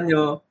kwentuhan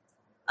nyo.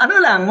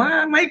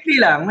 Maikli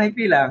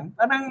lang.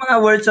 Parang mga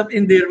words of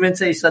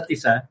endearment sa isa't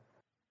isa.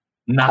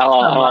 Ako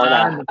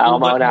mauna.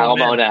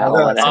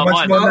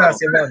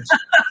 Si Monch.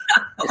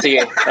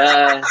 Sige.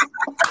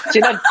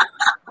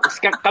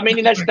 Kami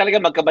ni Naj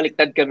talaga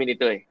magkabaliktad kami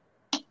nito eh.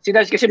 Si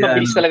Naj kasi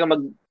mabilis talaga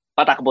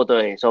magpatakbo to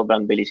eh.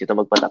 Sobrang bilis ito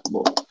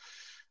magpatakbo.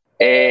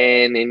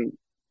 And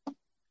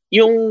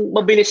yung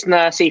mabilis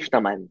na safe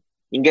naman,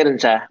 yung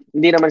ganun siya.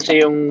 Hindi naman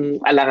siya yung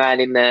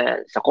alanganin na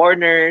sa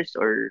corners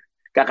or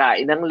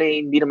kakain ng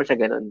lane. Hindi naman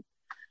siya ganun.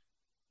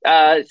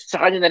 Sa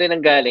kanya na rin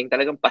ang galing,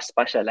 talagang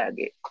paspas siya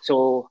lagi.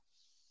 So,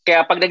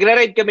 kaya pag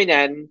nagra-ride kami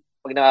niyan,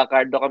 pag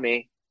nakakardo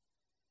kami,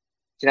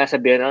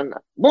 sinasabihan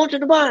na, Monch,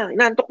 ano ba?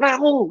 Inantok na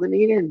ako.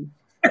 Ganyan.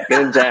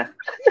 Ganun siya.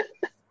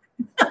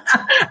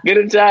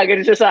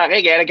 Ganun siya sa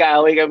akin. Kaya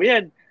nag-aaway kami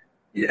yan.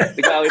 Yeah.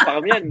 Nag-aaway pa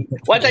kami yan.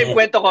 One time,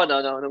 kwento ko,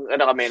 nung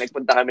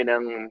nagpunta kami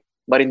ng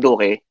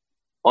Marinduque,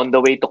 on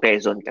the way to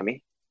Quezon kami.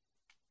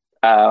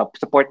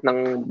 Sa port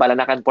ng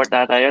Balanacan Port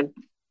nata yun.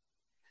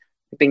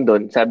 Iting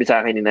doon, sabi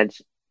sa akin ni Naj,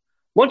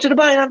 Monch, ano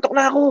ba? Inantok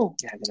na ako.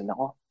 Kaya ganun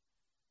ako.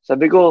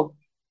 Sabi ko,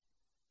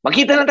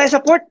 magkita lang tayo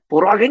sa port.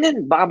 Puro ka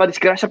ganyan. Baka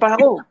madisgrasya pa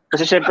ako.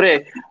 Kasi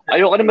syempre,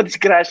 ayoko na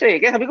madisgrasya eh.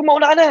 Kaya sabi ko,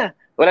 mauna ka na.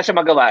 wala siya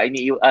magawa,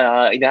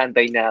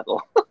 inaantay niya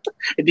ako.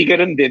 Hindi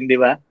ganun din, di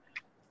ba?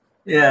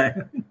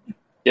 Yeah.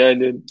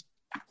 Ganun.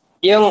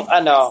 Yung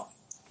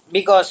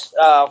because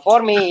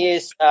for me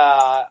is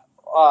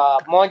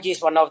Monch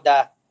is one of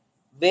the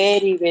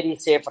very, very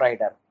safe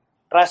rider.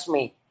 Trust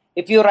me.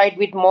 If you ride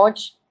with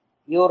Monch,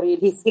 you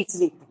really feel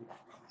sleepy.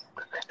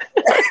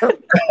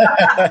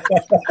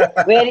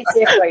 Very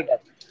safe rider.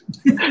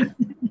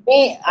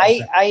 Me,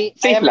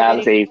 Safe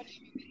lang, safe.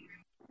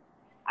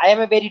 I am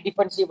a very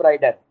defensive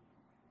rider.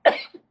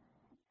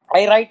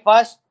 I ride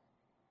fast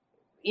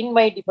in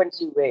my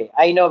defensive way.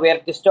 I know where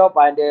to stop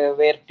and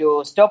where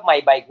to stop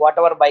my bike,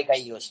 whatever bike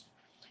I use.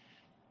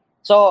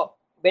 So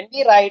when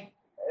we ride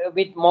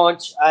with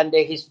Monch and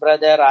his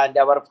brother and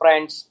our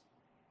friends,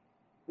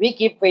 we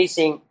keep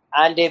facing.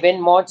 And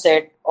when Monch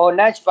said, "Oh,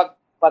 Naj, pag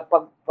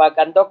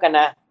ando ka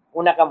na,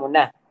 una ka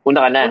muna."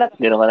 Una ka na.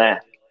 Gano'n ka na.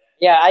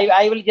 Yeah,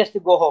 I will just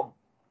go home.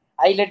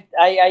 I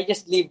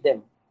just leave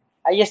them.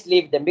 I just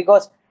leave them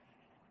because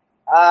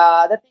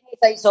the thing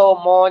is, I saw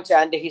Monch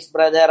and his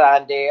brother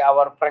and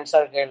our friend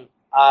circle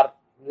are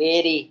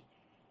very,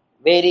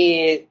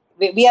 very.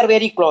 We are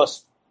very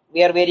close.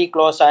 We are very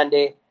close, and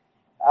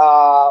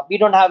we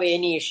don't have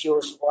any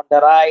issues on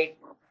the ride.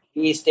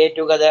 We stay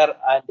together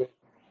and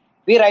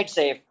we ride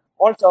safe.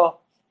 Also,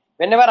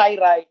 whenever I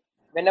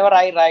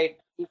ride,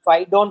 if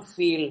I don't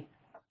feel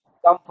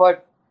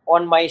comfort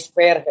on my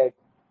spare head,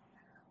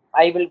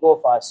 I will go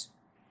fast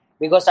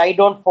because I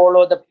don't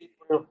follow the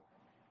people.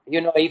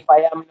 If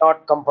I am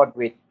not comfort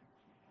with,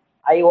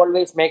 I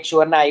always make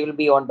sure I will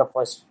be on the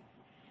first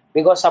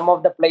because some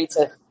of the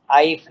places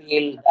I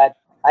feel that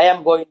I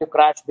am going to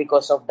crash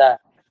because of the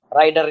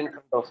rider in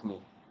front of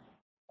me.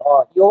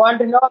 Oh, you want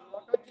to know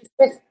Moto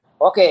Chismis?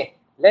 Okay,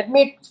 let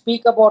me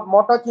speak about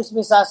Moto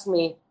Chismis. Ask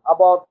me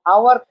about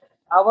our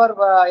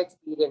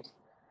experience.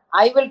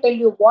 I will tell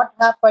you what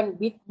happened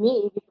with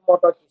me with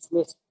Moto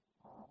Chismis.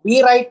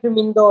 We ride to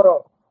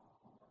Mindoro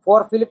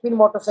for Philippine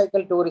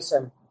motorcycle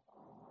tourism.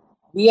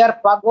 We are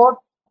pagod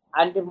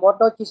and the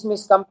Moto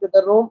Chismis come to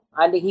the room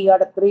and he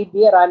had 3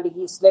 beer and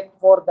he slept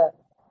for the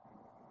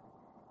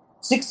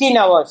 16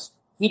 hours.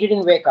 He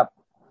didn't wake up.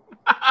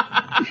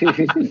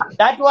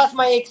 That was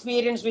my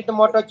experience with the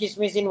Moto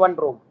Chismis in one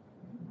room.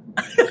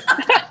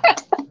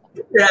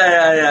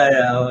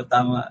 Yeah. Oh,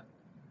 tama.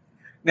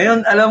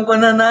 Ngayon, alam ko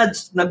na,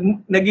 Naj,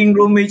 naging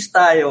roommates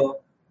tayo.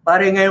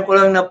 Pare, ngayon ko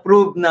lang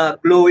na-prove na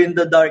glow in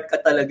the dark ka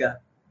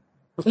talaga.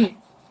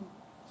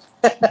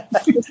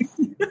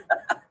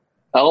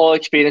 Ako,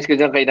 experience ko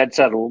dyan kay Naj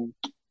sa room.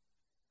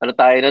 Ano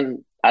tayo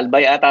nun?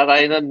 Albay ata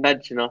tayo nun,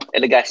 Naj, no?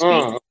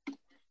 Elegaspi.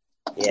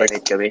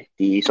 Overnight kami.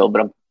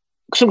 Sobrang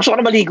gusto ko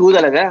na maligo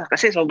talaga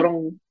kasi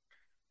sobrang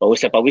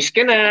pawis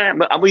ka na,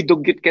 amoy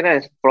dugyot ka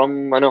na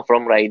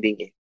from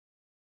riding eh.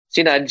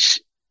 Si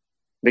Naj,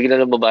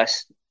 bigla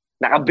lumabas,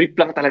 naka-brief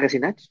lang talaga si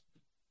Naj.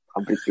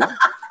 Naka-brief lang.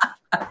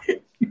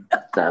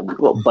 Sabi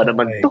ko, pa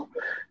naman to.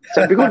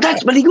 Sabi ko,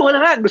 Naj, maligo ka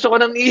na nga. Gusto ko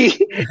nang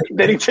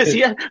i-dalig sa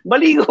siya.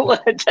 Maligo ka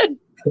na dyan.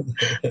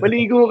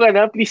 Maligo ka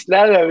na, please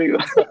lang. Sabi ko.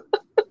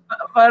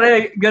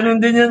 Pare, ganun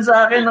din yan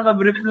sa akin,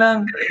 naka-brief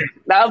lang.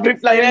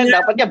 Naka-brief lang yan.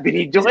 Dapat nga,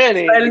 binidyo ko yan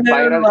eh. Style niya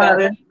yun,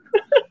 pare.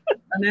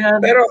 Ano yan?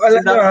 Pero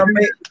alam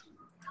mo,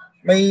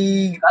 may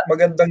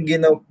magandang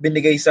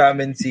binigay sa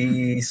amin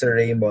si Sir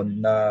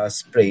Raymond na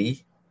spray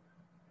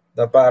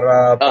na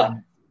para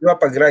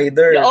pag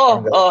rider,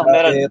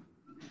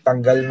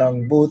 tanggal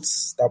ng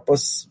boots,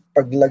 tapos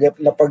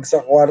lapag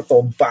sa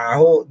kwarto,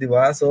 baho, di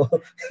ba? So,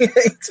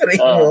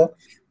 spray mo,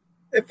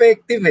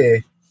 effective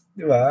eh.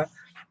 Di ba?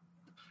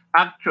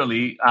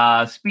 Actually,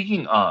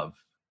 speaking of,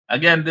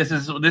 again, this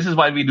is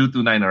why we do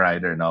Tunay na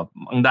Rider, no?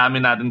 Ang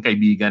dami natin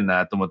kaibigan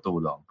na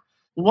tumutulong.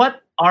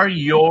 What are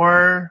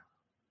your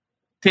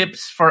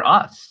tips for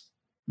us?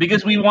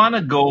 Because we want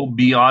to go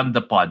beyond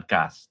the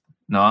podcast,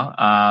 no?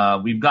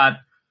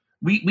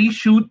 We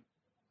shoot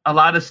a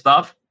lot of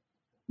stuff,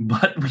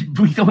 but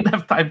we don't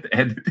have time to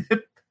edit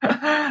it.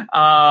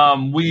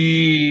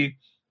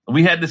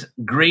 We had this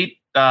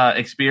great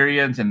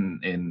experience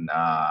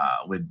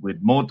with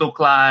Moto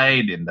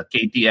Clyde in the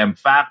KTM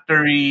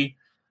factory,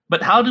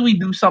 but how do we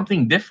do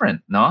something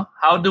different? No,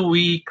 how do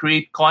we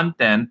create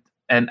content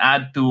and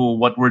add to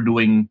what we're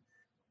doing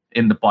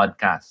in the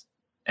podcast?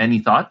 Any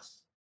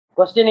thoughts?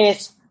 Question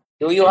is,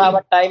 do you have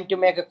a time to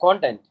make a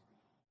content?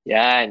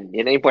 Yan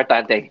ang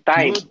importante.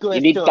 Time.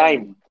 You need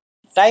time.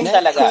 Time Next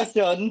talaga.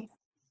 question.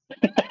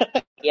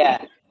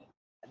 Yeah,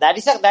 that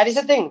is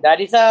a thing.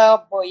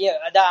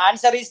 The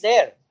answer is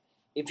there.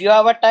 If you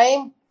have a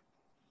time,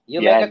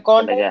 you make a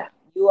content,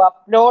 you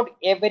upload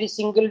every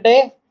single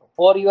day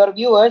for your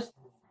viewers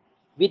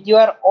with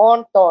your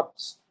own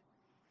thoughts.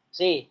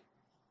 See,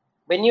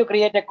 when you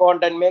create a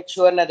content, make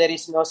sure that there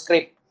is no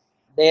script.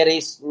 There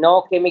is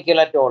no chemical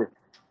at all.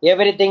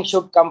 Everything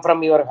should come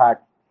from your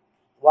heart.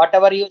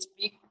 Whatever you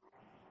speak,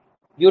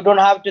 you don't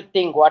have to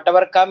think.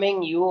 Whatever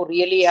coming, you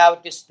really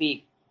have to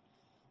speak.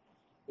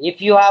 If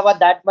you have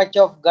that much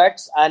of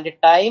guts and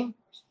time,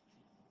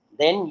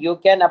 then you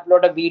can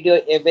upload a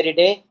video every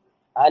day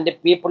and the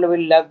people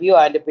will love you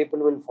and the people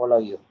will follow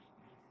you.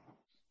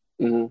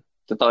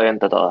 Totoo yan,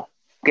 totoo.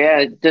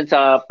 Kaya dyan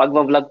sa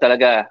pag-vlog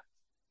talaga,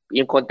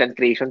 yung content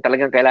creation,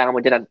 talagang kailangan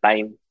mo dyan ng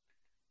time.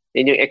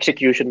 Yan yung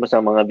execution mo sa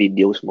mga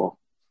videos mo.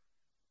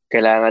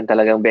 Kailangan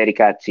talagang very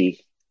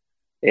catchy.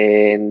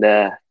 And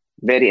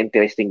very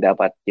interesting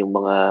dapat yung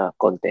mga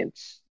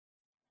contents.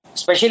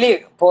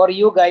 Especially for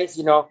you guys,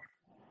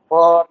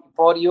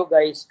 for you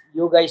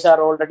guys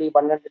are already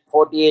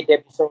 148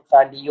 episodes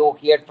and you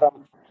hear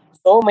from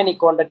so many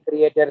content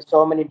creators,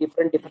 so many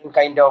different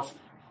kind of,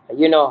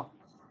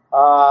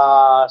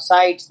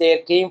 sites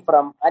they came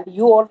from, and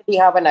you already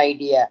have an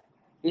idea.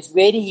 It's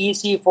very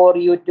easy for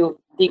you to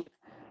think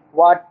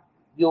what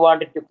you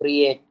wanted to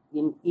create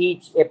in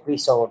each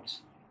episode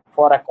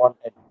for a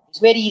content. It's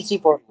very easy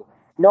for you.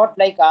 Not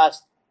like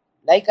us.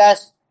 Like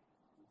us,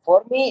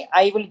 for me,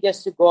 I will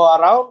just go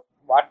around.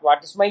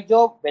 What is my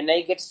job? When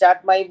I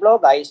start my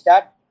blog, I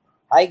start.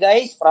 Hi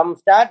guys, from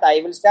start,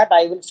 I will start.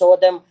 I will show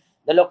them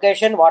the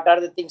location. What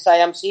are the things I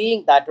am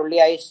seeing? That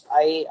only I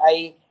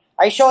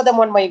show them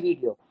on my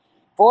video.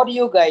 For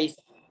you guys,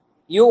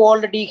 you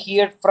already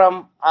heard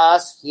from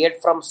us,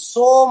 heard from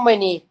so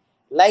many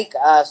like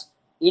us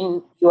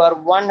in your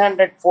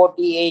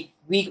 148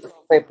 weeks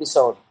of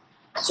episode.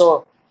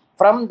 So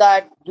from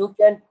that, you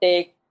can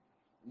take,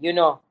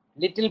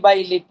 little by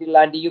little,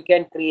 and you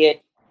can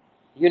create,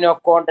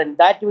 content.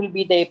 That will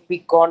be the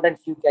epic content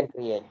you can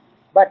create.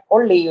 But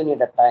only you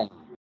need a time.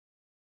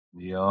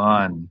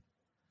 Yon.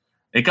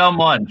 Ikaw,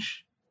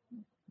 Monch,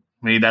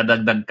 may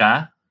dadagdag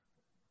ka?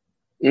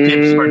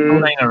 Tips for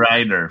Tunay na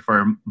Rider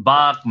for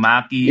Bak,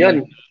 Maki,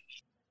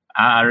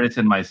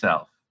 Aris, and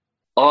myself.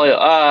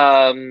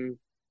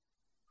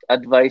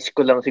 Advice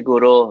ko lang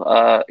siguro,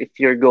 if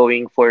you're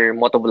going for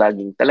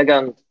motovlogging,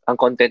 talagang ang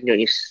content nyo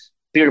is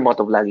pure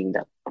motovlogging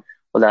lang.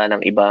 Wala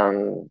nang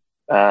ibang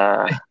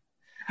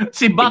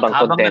si Bak,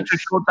 habang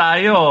nag-show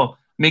tayo,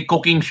 may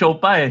cooking show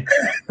pa eh.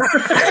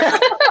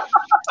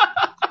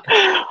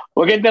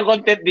 Magandang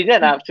content din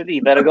yan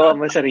actually, pero gawa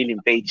mo sariling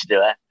page, di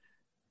ba?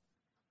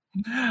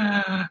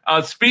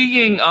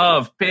 Speaking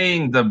of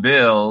paying the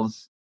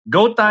bills,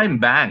 GoTime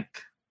Bank.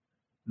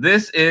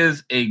 This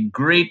is a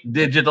great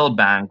digital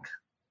bank.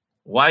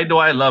 Why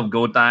do I love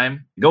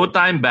GoTime?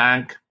 GoTime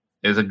Bank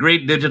is a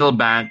great digital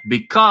bank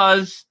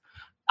because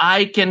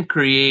I can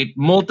create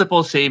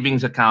multiple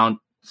savings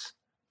accounts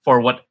for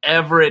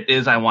whatever it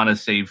is I want to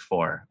save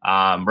for.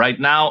 Right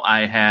now,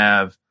 I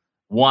have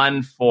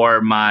one for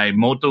my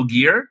moto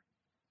gear,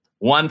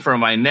 one for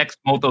my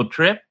next moto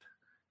trip.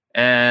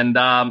 And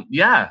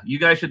you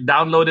guys should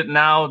download it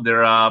now.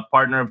 They're a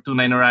partner of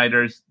Tunay na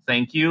Riders.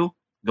 Thank you.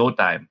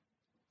 GoTime.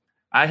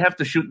 I have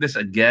to shoot this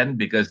again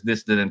because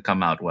this didn't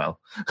come out well.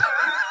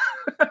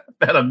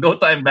 Pero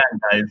GoTime Bank,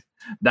 guys.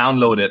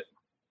 Download it.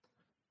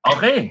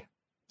 Okay.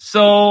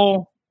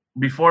 So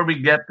before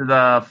we get to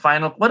the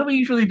final, what do we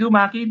usually do,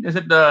 Maki? Is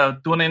it the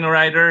Tunay na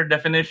Rider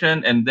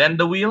definition and then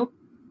the wheel?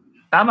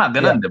 Tama,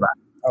 ganun, di ba?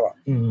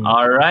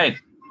 All right.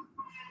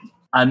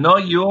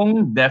 Ano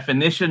yung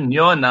definition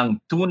nyo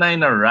ng Tunay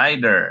na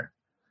Rider?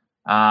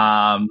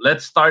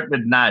 Let's start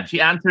with Naj.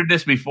 He answered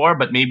this before,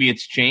 but maybe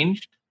it's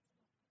changed.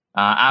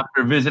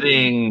 After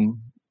visiting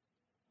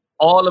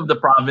all of the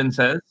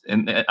provinces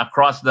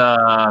across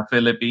the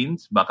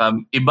Philippines, baka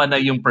iba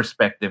na yung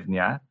perspective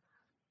niya.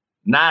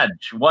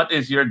 Naj, what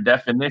is your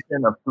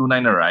definition of Tunay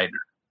na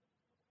Rider?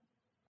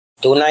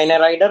 Tunay na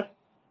Rider?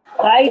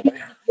 Ride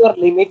your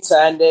limits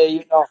and,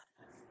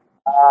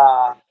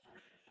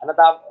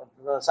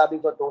 sabi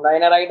ko, tunay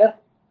na rider.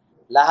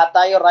 Lahat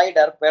tayo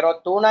rider,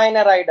 pero tunay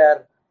na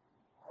rider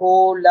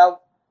who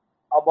love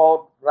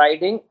about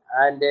riding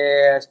and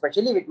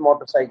especially with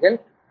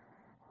motorcycle.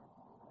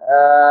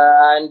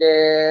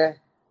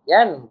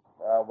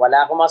 Wala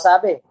akong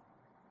masabi.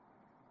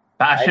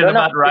 Passion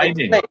about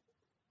riding.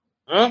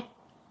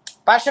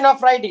 Passion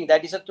of riding,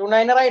 that is a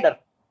tunay na rider.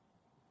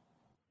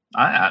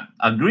 I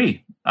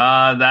agree.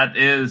 That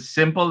is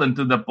simple and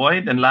to the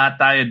point, and lahat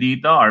tayo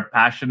dito are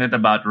passionate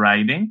about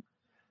riding.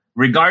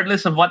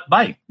 Regardless of what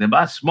bike,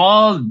 diba?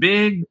 Small,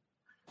 big,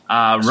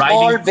 riding.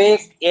 Small, big,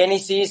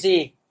 any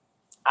CC.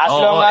 As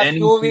long as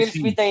two wheels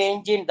with the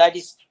engine, that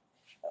is,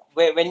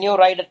 when you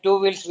ride a two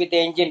wheels with the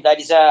engine,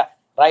 that is a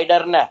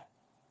rider na.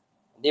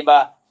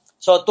 Diba?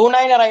 So,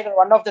 tunay na rider,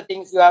 one of the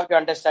things you have to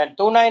understand,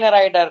 tunay na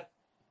rider,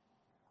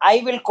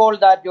 I will call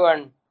that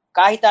one,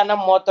 kahit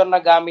anong motor na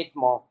gamit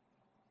mo,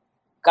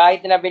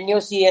 kahit na when you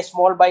see a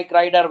small bike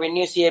rider, when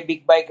you see a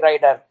big bike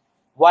rider,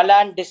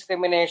 walang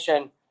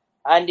discrimination.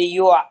 And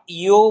you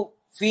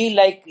feel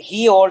like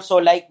he also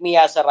like me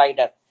as a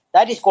rider.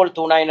 That is called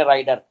Tunay na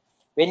Rider.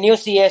 When you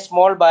see a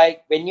small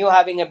bike, when you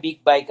having a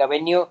big bike,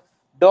 when you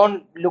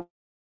don't look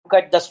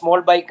at the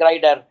small bike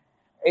rider,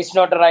 it's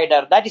not a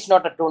rider. That is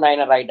not a Tunay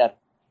na Rider.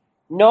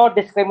 No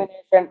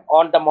discrimination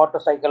on the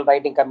motorcycle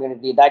riding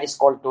community. That is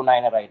called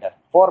Tunay na Rider.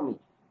 For me.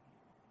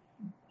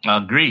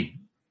 Agree.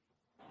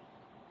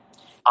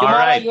 Tomorrow,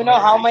 right. You know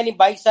how many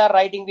bikes are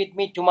riding with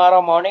me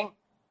tomorrow morning?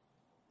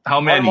 How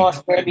many?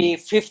 Almost maybe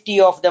 50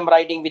 of them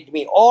riding with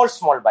me. All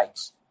small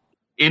bikes.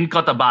 In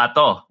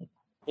Cotabato?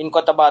 In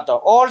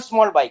Cotabato. All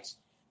small bikes.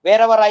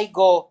 Wherever I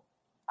go,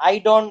 I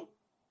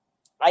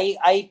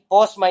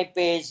post my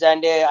page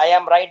and I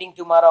am riding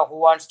tomorrow.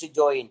 Who wants to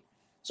join?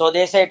 So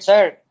they said,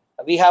 sir,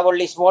 we have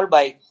only small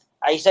bike.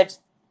 I said,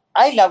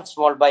 I love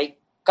small bike.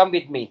 Come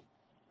with me.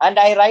 And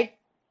I ride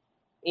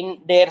in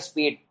their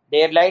speed.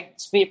 They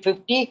ride speed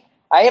 50.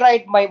 I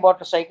ride my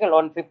motorcycle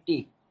on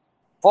 50.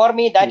 For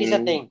me, that is a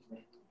thing.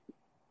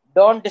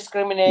 Don't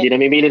discriminate. Hindi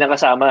namimili ng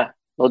kasama.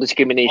 No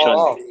discrimination.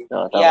 Oo.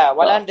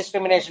 Walang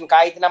discrimination.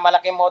 Kahit na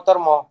malaki motor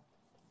mo,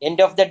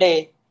 end of the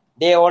day,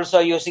 they also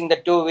using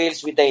the two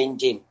wheels with the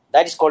engine.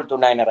 That is called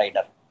tunay na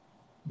rider.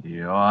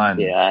 Yan.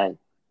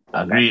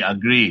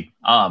 Agree.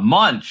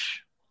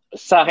 Monch.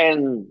 Sa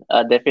akin,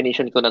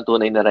 definition ko ng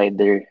tunay na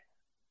rider,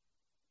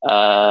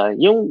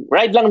 yung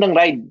ride lang ng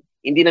ride,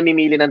 hindi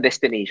namimili ng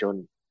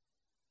destination.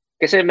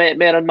 Kasi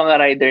meron mga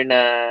rider na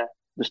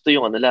gusto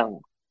yung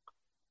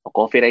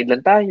coffee ride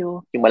lang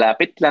tayo, yung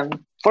malapit lang.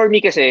 For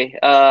me kasi,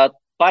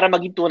 para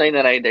maging tunay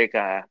na rider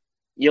ka,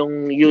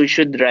 yung you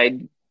should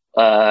ride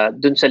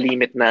dun sa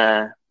limit.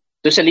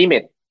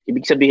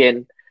 Ibig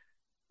sabihin,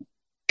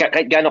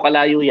 kahit gaano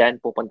kalayo yan,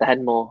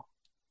 pupuntahan mo,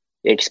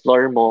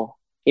 i-explore mo.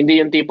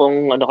 Hindi yung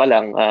tipong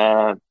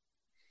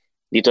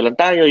dito lang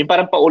tayo, yung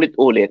parang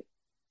paulit-ulit.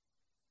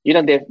 Yun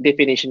ang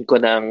definition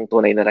ko ng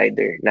tunay na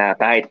rider, na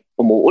kahit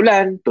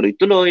umuulan,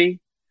 tuloy-tuloy,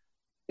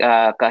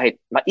 kahit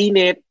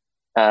mainit,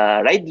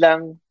 ride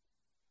lang.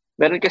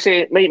 Meron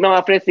kasi, may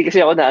mga friends din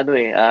kasi ako na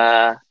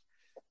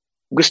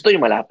gusto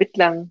yung malapit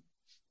lang.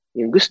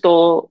 Yung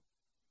gusto,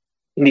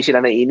 hindi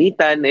sila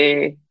naiinitan,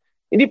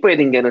 hindi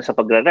pwedeng ganun sa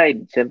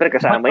pagra-ride. Siyempre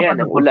kasama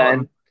yan, ang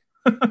ulan.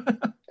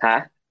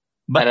 Ha?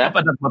 Ba't ka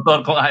pa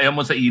nagmotor kung ayaw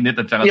mo sa init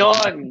at saka...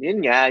 Yun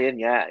nga.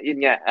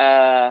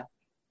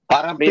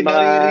 Parang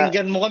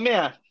pinariringgan mo kami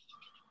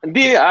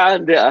Hindi.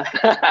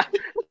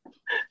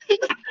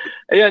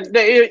 Ayun,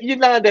 yun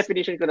lang ang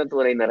definition ko ng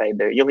tunay na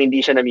rider. Yung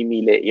hindi siya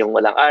namimili. Yung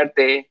walang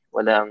arte,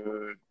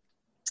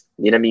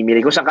 hindi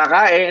namimili kung saan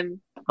kakain.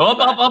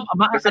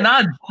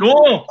 Naj!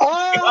 No!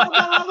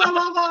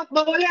 Mawala!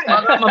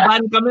 Baka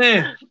maban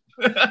kami.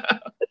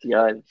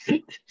 Yan.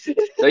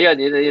 So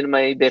yun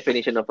my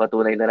definition of a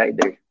tunay na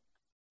rider.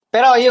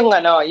 Pero yung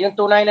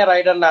tunay na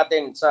rider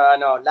natin sa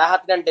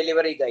lahat ng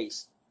delivery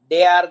guys,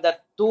 they are the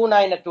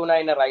tunay na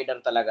rider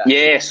talaga.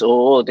 Yes,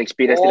 the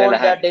experience nila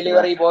lahat. All the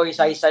delivery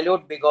boys, I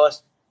salute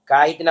because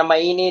kahit na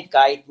mainit,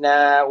 kahit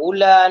na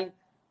ulan,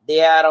 they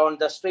are on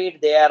the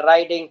street, they are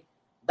riding.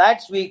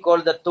 That's we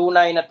call the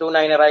tunay na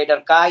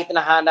rider. Kahit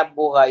na hanap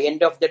buhay,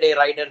 end of the day,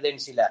 rider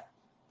din sila.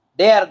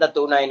 They are the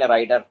tunay na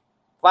rider.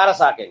 Para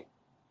sa akin.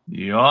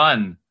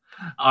 Yun.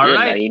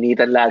 Alright.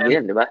 Nainitan lagi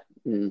yan, di ba?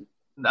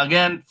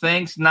 Again,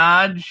 thanks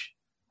Naj.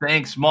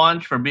 Thanks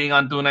Monch for being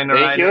on Tunay na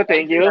Rider.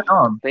 Thank you.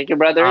 Thank you,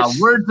 brothers.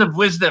 Words of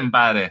wisdom,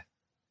 pare.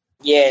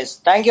 Yes,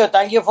 thank you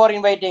for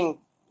inviting.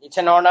 It's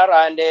an honor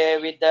and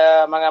with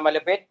mga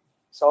malupit.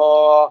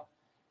 So,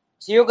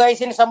 see you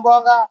guys in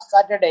Zamboanga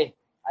Saturday.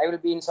 I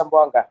will be in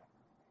Zamboanga.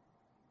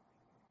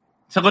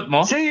 Sagot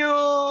mo? See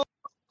you!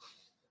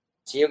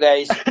 See you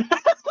guys.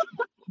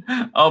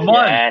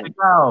 Monch,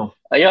 ikaw.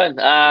 Ayun,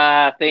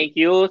 thank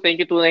you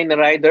Tunay na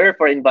Rider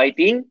for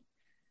inviting.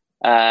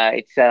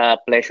 It's a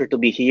pleasure to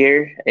be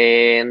here.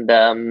 And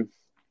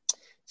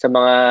sa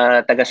mga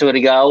taga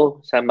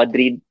Surigao, sa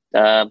Madrid,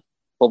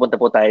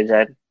 pupunta po tayo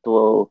dyan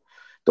to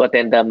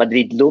attend the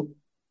Madrid Loop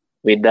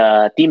with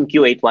Team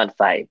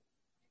Q815.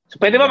 So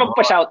pwede ba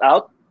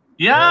magpa-shoutout?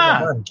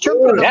 Yeah!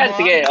 Yan,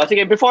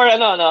 sige. Before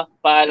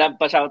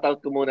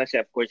pa-shoutout ko muna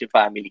siya, of course, yung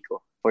family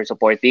ko for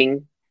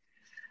supporting.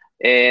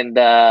 And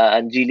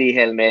Angeli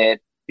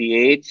Helmet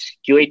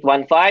PH,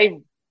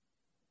 Q815,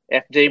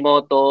 FJ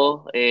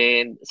Moto,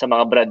 and sa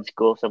mga brads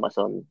ko sa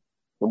Mason.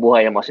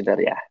 Mabuhay ang mga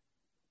sinarya.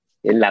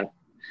 Yun lang.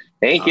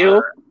 Thank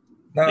you.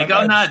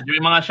 Ikaw na, may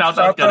mga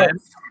shoutout ka rin?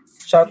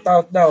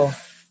 Shoutout daw.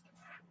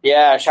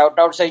 Yeah,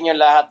 shoutout sa inyo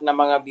lahat ng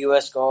mga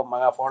viewers ko,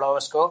 mga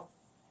followers ko.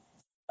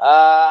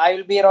 I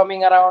will be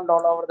roaming around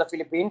all over the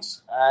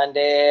Philippines and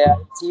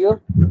see you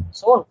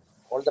soon,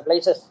 all the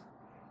places.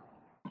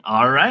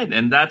 All right,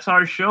 and that's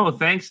our show.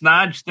 Thanks,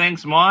 Naj.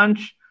 Thanks,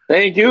 Monch.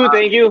 Thank you.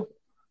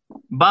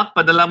 Bak,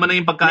 padala mo na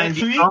yung pagkain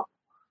dito.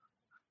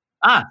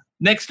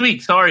 Next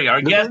week. Sorry, our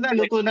guest.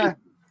 Luto na.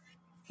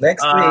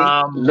 Next week.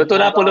 Luto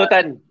na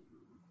pulutan.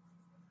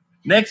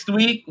 Next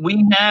week,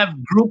 we have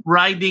group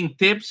riding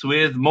tips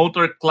with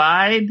Motor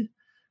Clyde.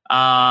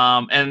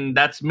 And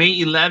that's May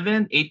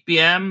 11, 8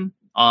 p.m.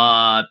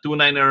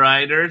 Tunay na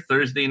Rider,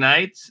 Thursday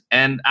nights.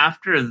 And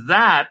after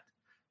that,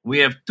 we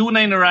have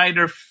Tunay na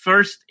Rider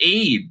First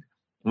Aid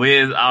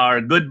with our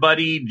good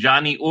buddy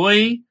Johnny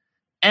Uy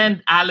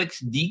and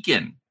Alex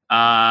Deacon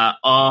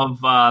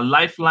of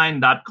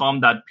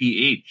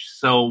lifeline.com.ph.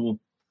 So,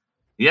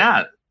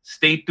 yeah,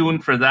 stay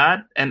tuned for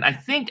that. And I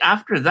think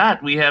after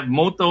that, we have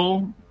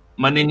Moto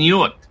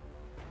Maninyut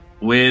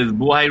with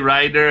Buhay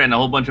Rider and a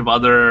whole bunch of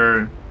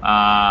other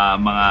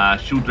mga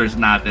shooters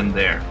natin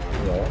there.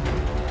 Yeah.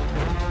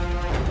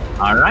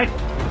 All right.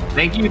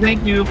 Thank you.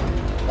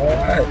 All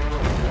right.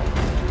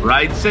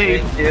 Ride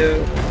safe. Thank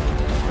you.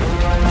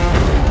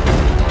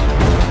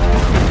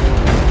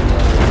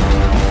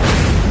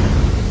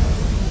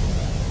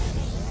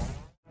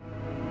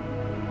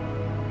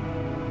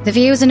 The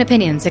views and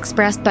opinions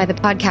expressed by the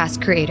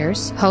podcast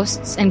creators,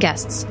 hosts, and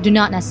guests do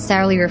not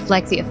necessarily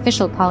reflect the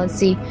official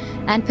policy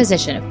and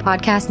position of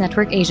Podcast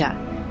Network Asia,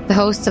 the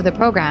hosts of the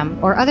program,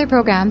 or other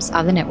programs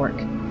of the network.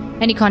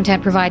 Any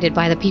content provided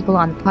by the people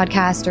on the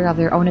podcast are of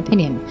their own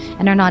opinion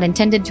and are not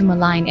intended to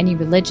malign any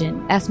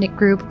religion, ethnic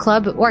group,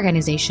 club,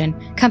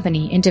 organization,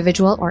 company,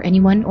 individual, or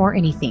anyone or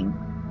anything.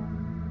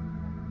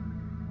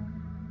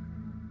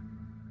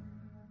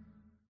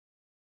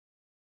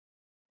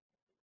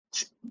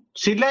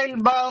 Si Lyle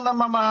ba ang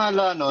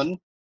namamahala nun?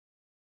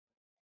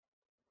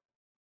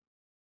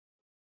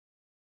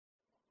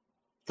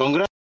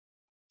 Congrats.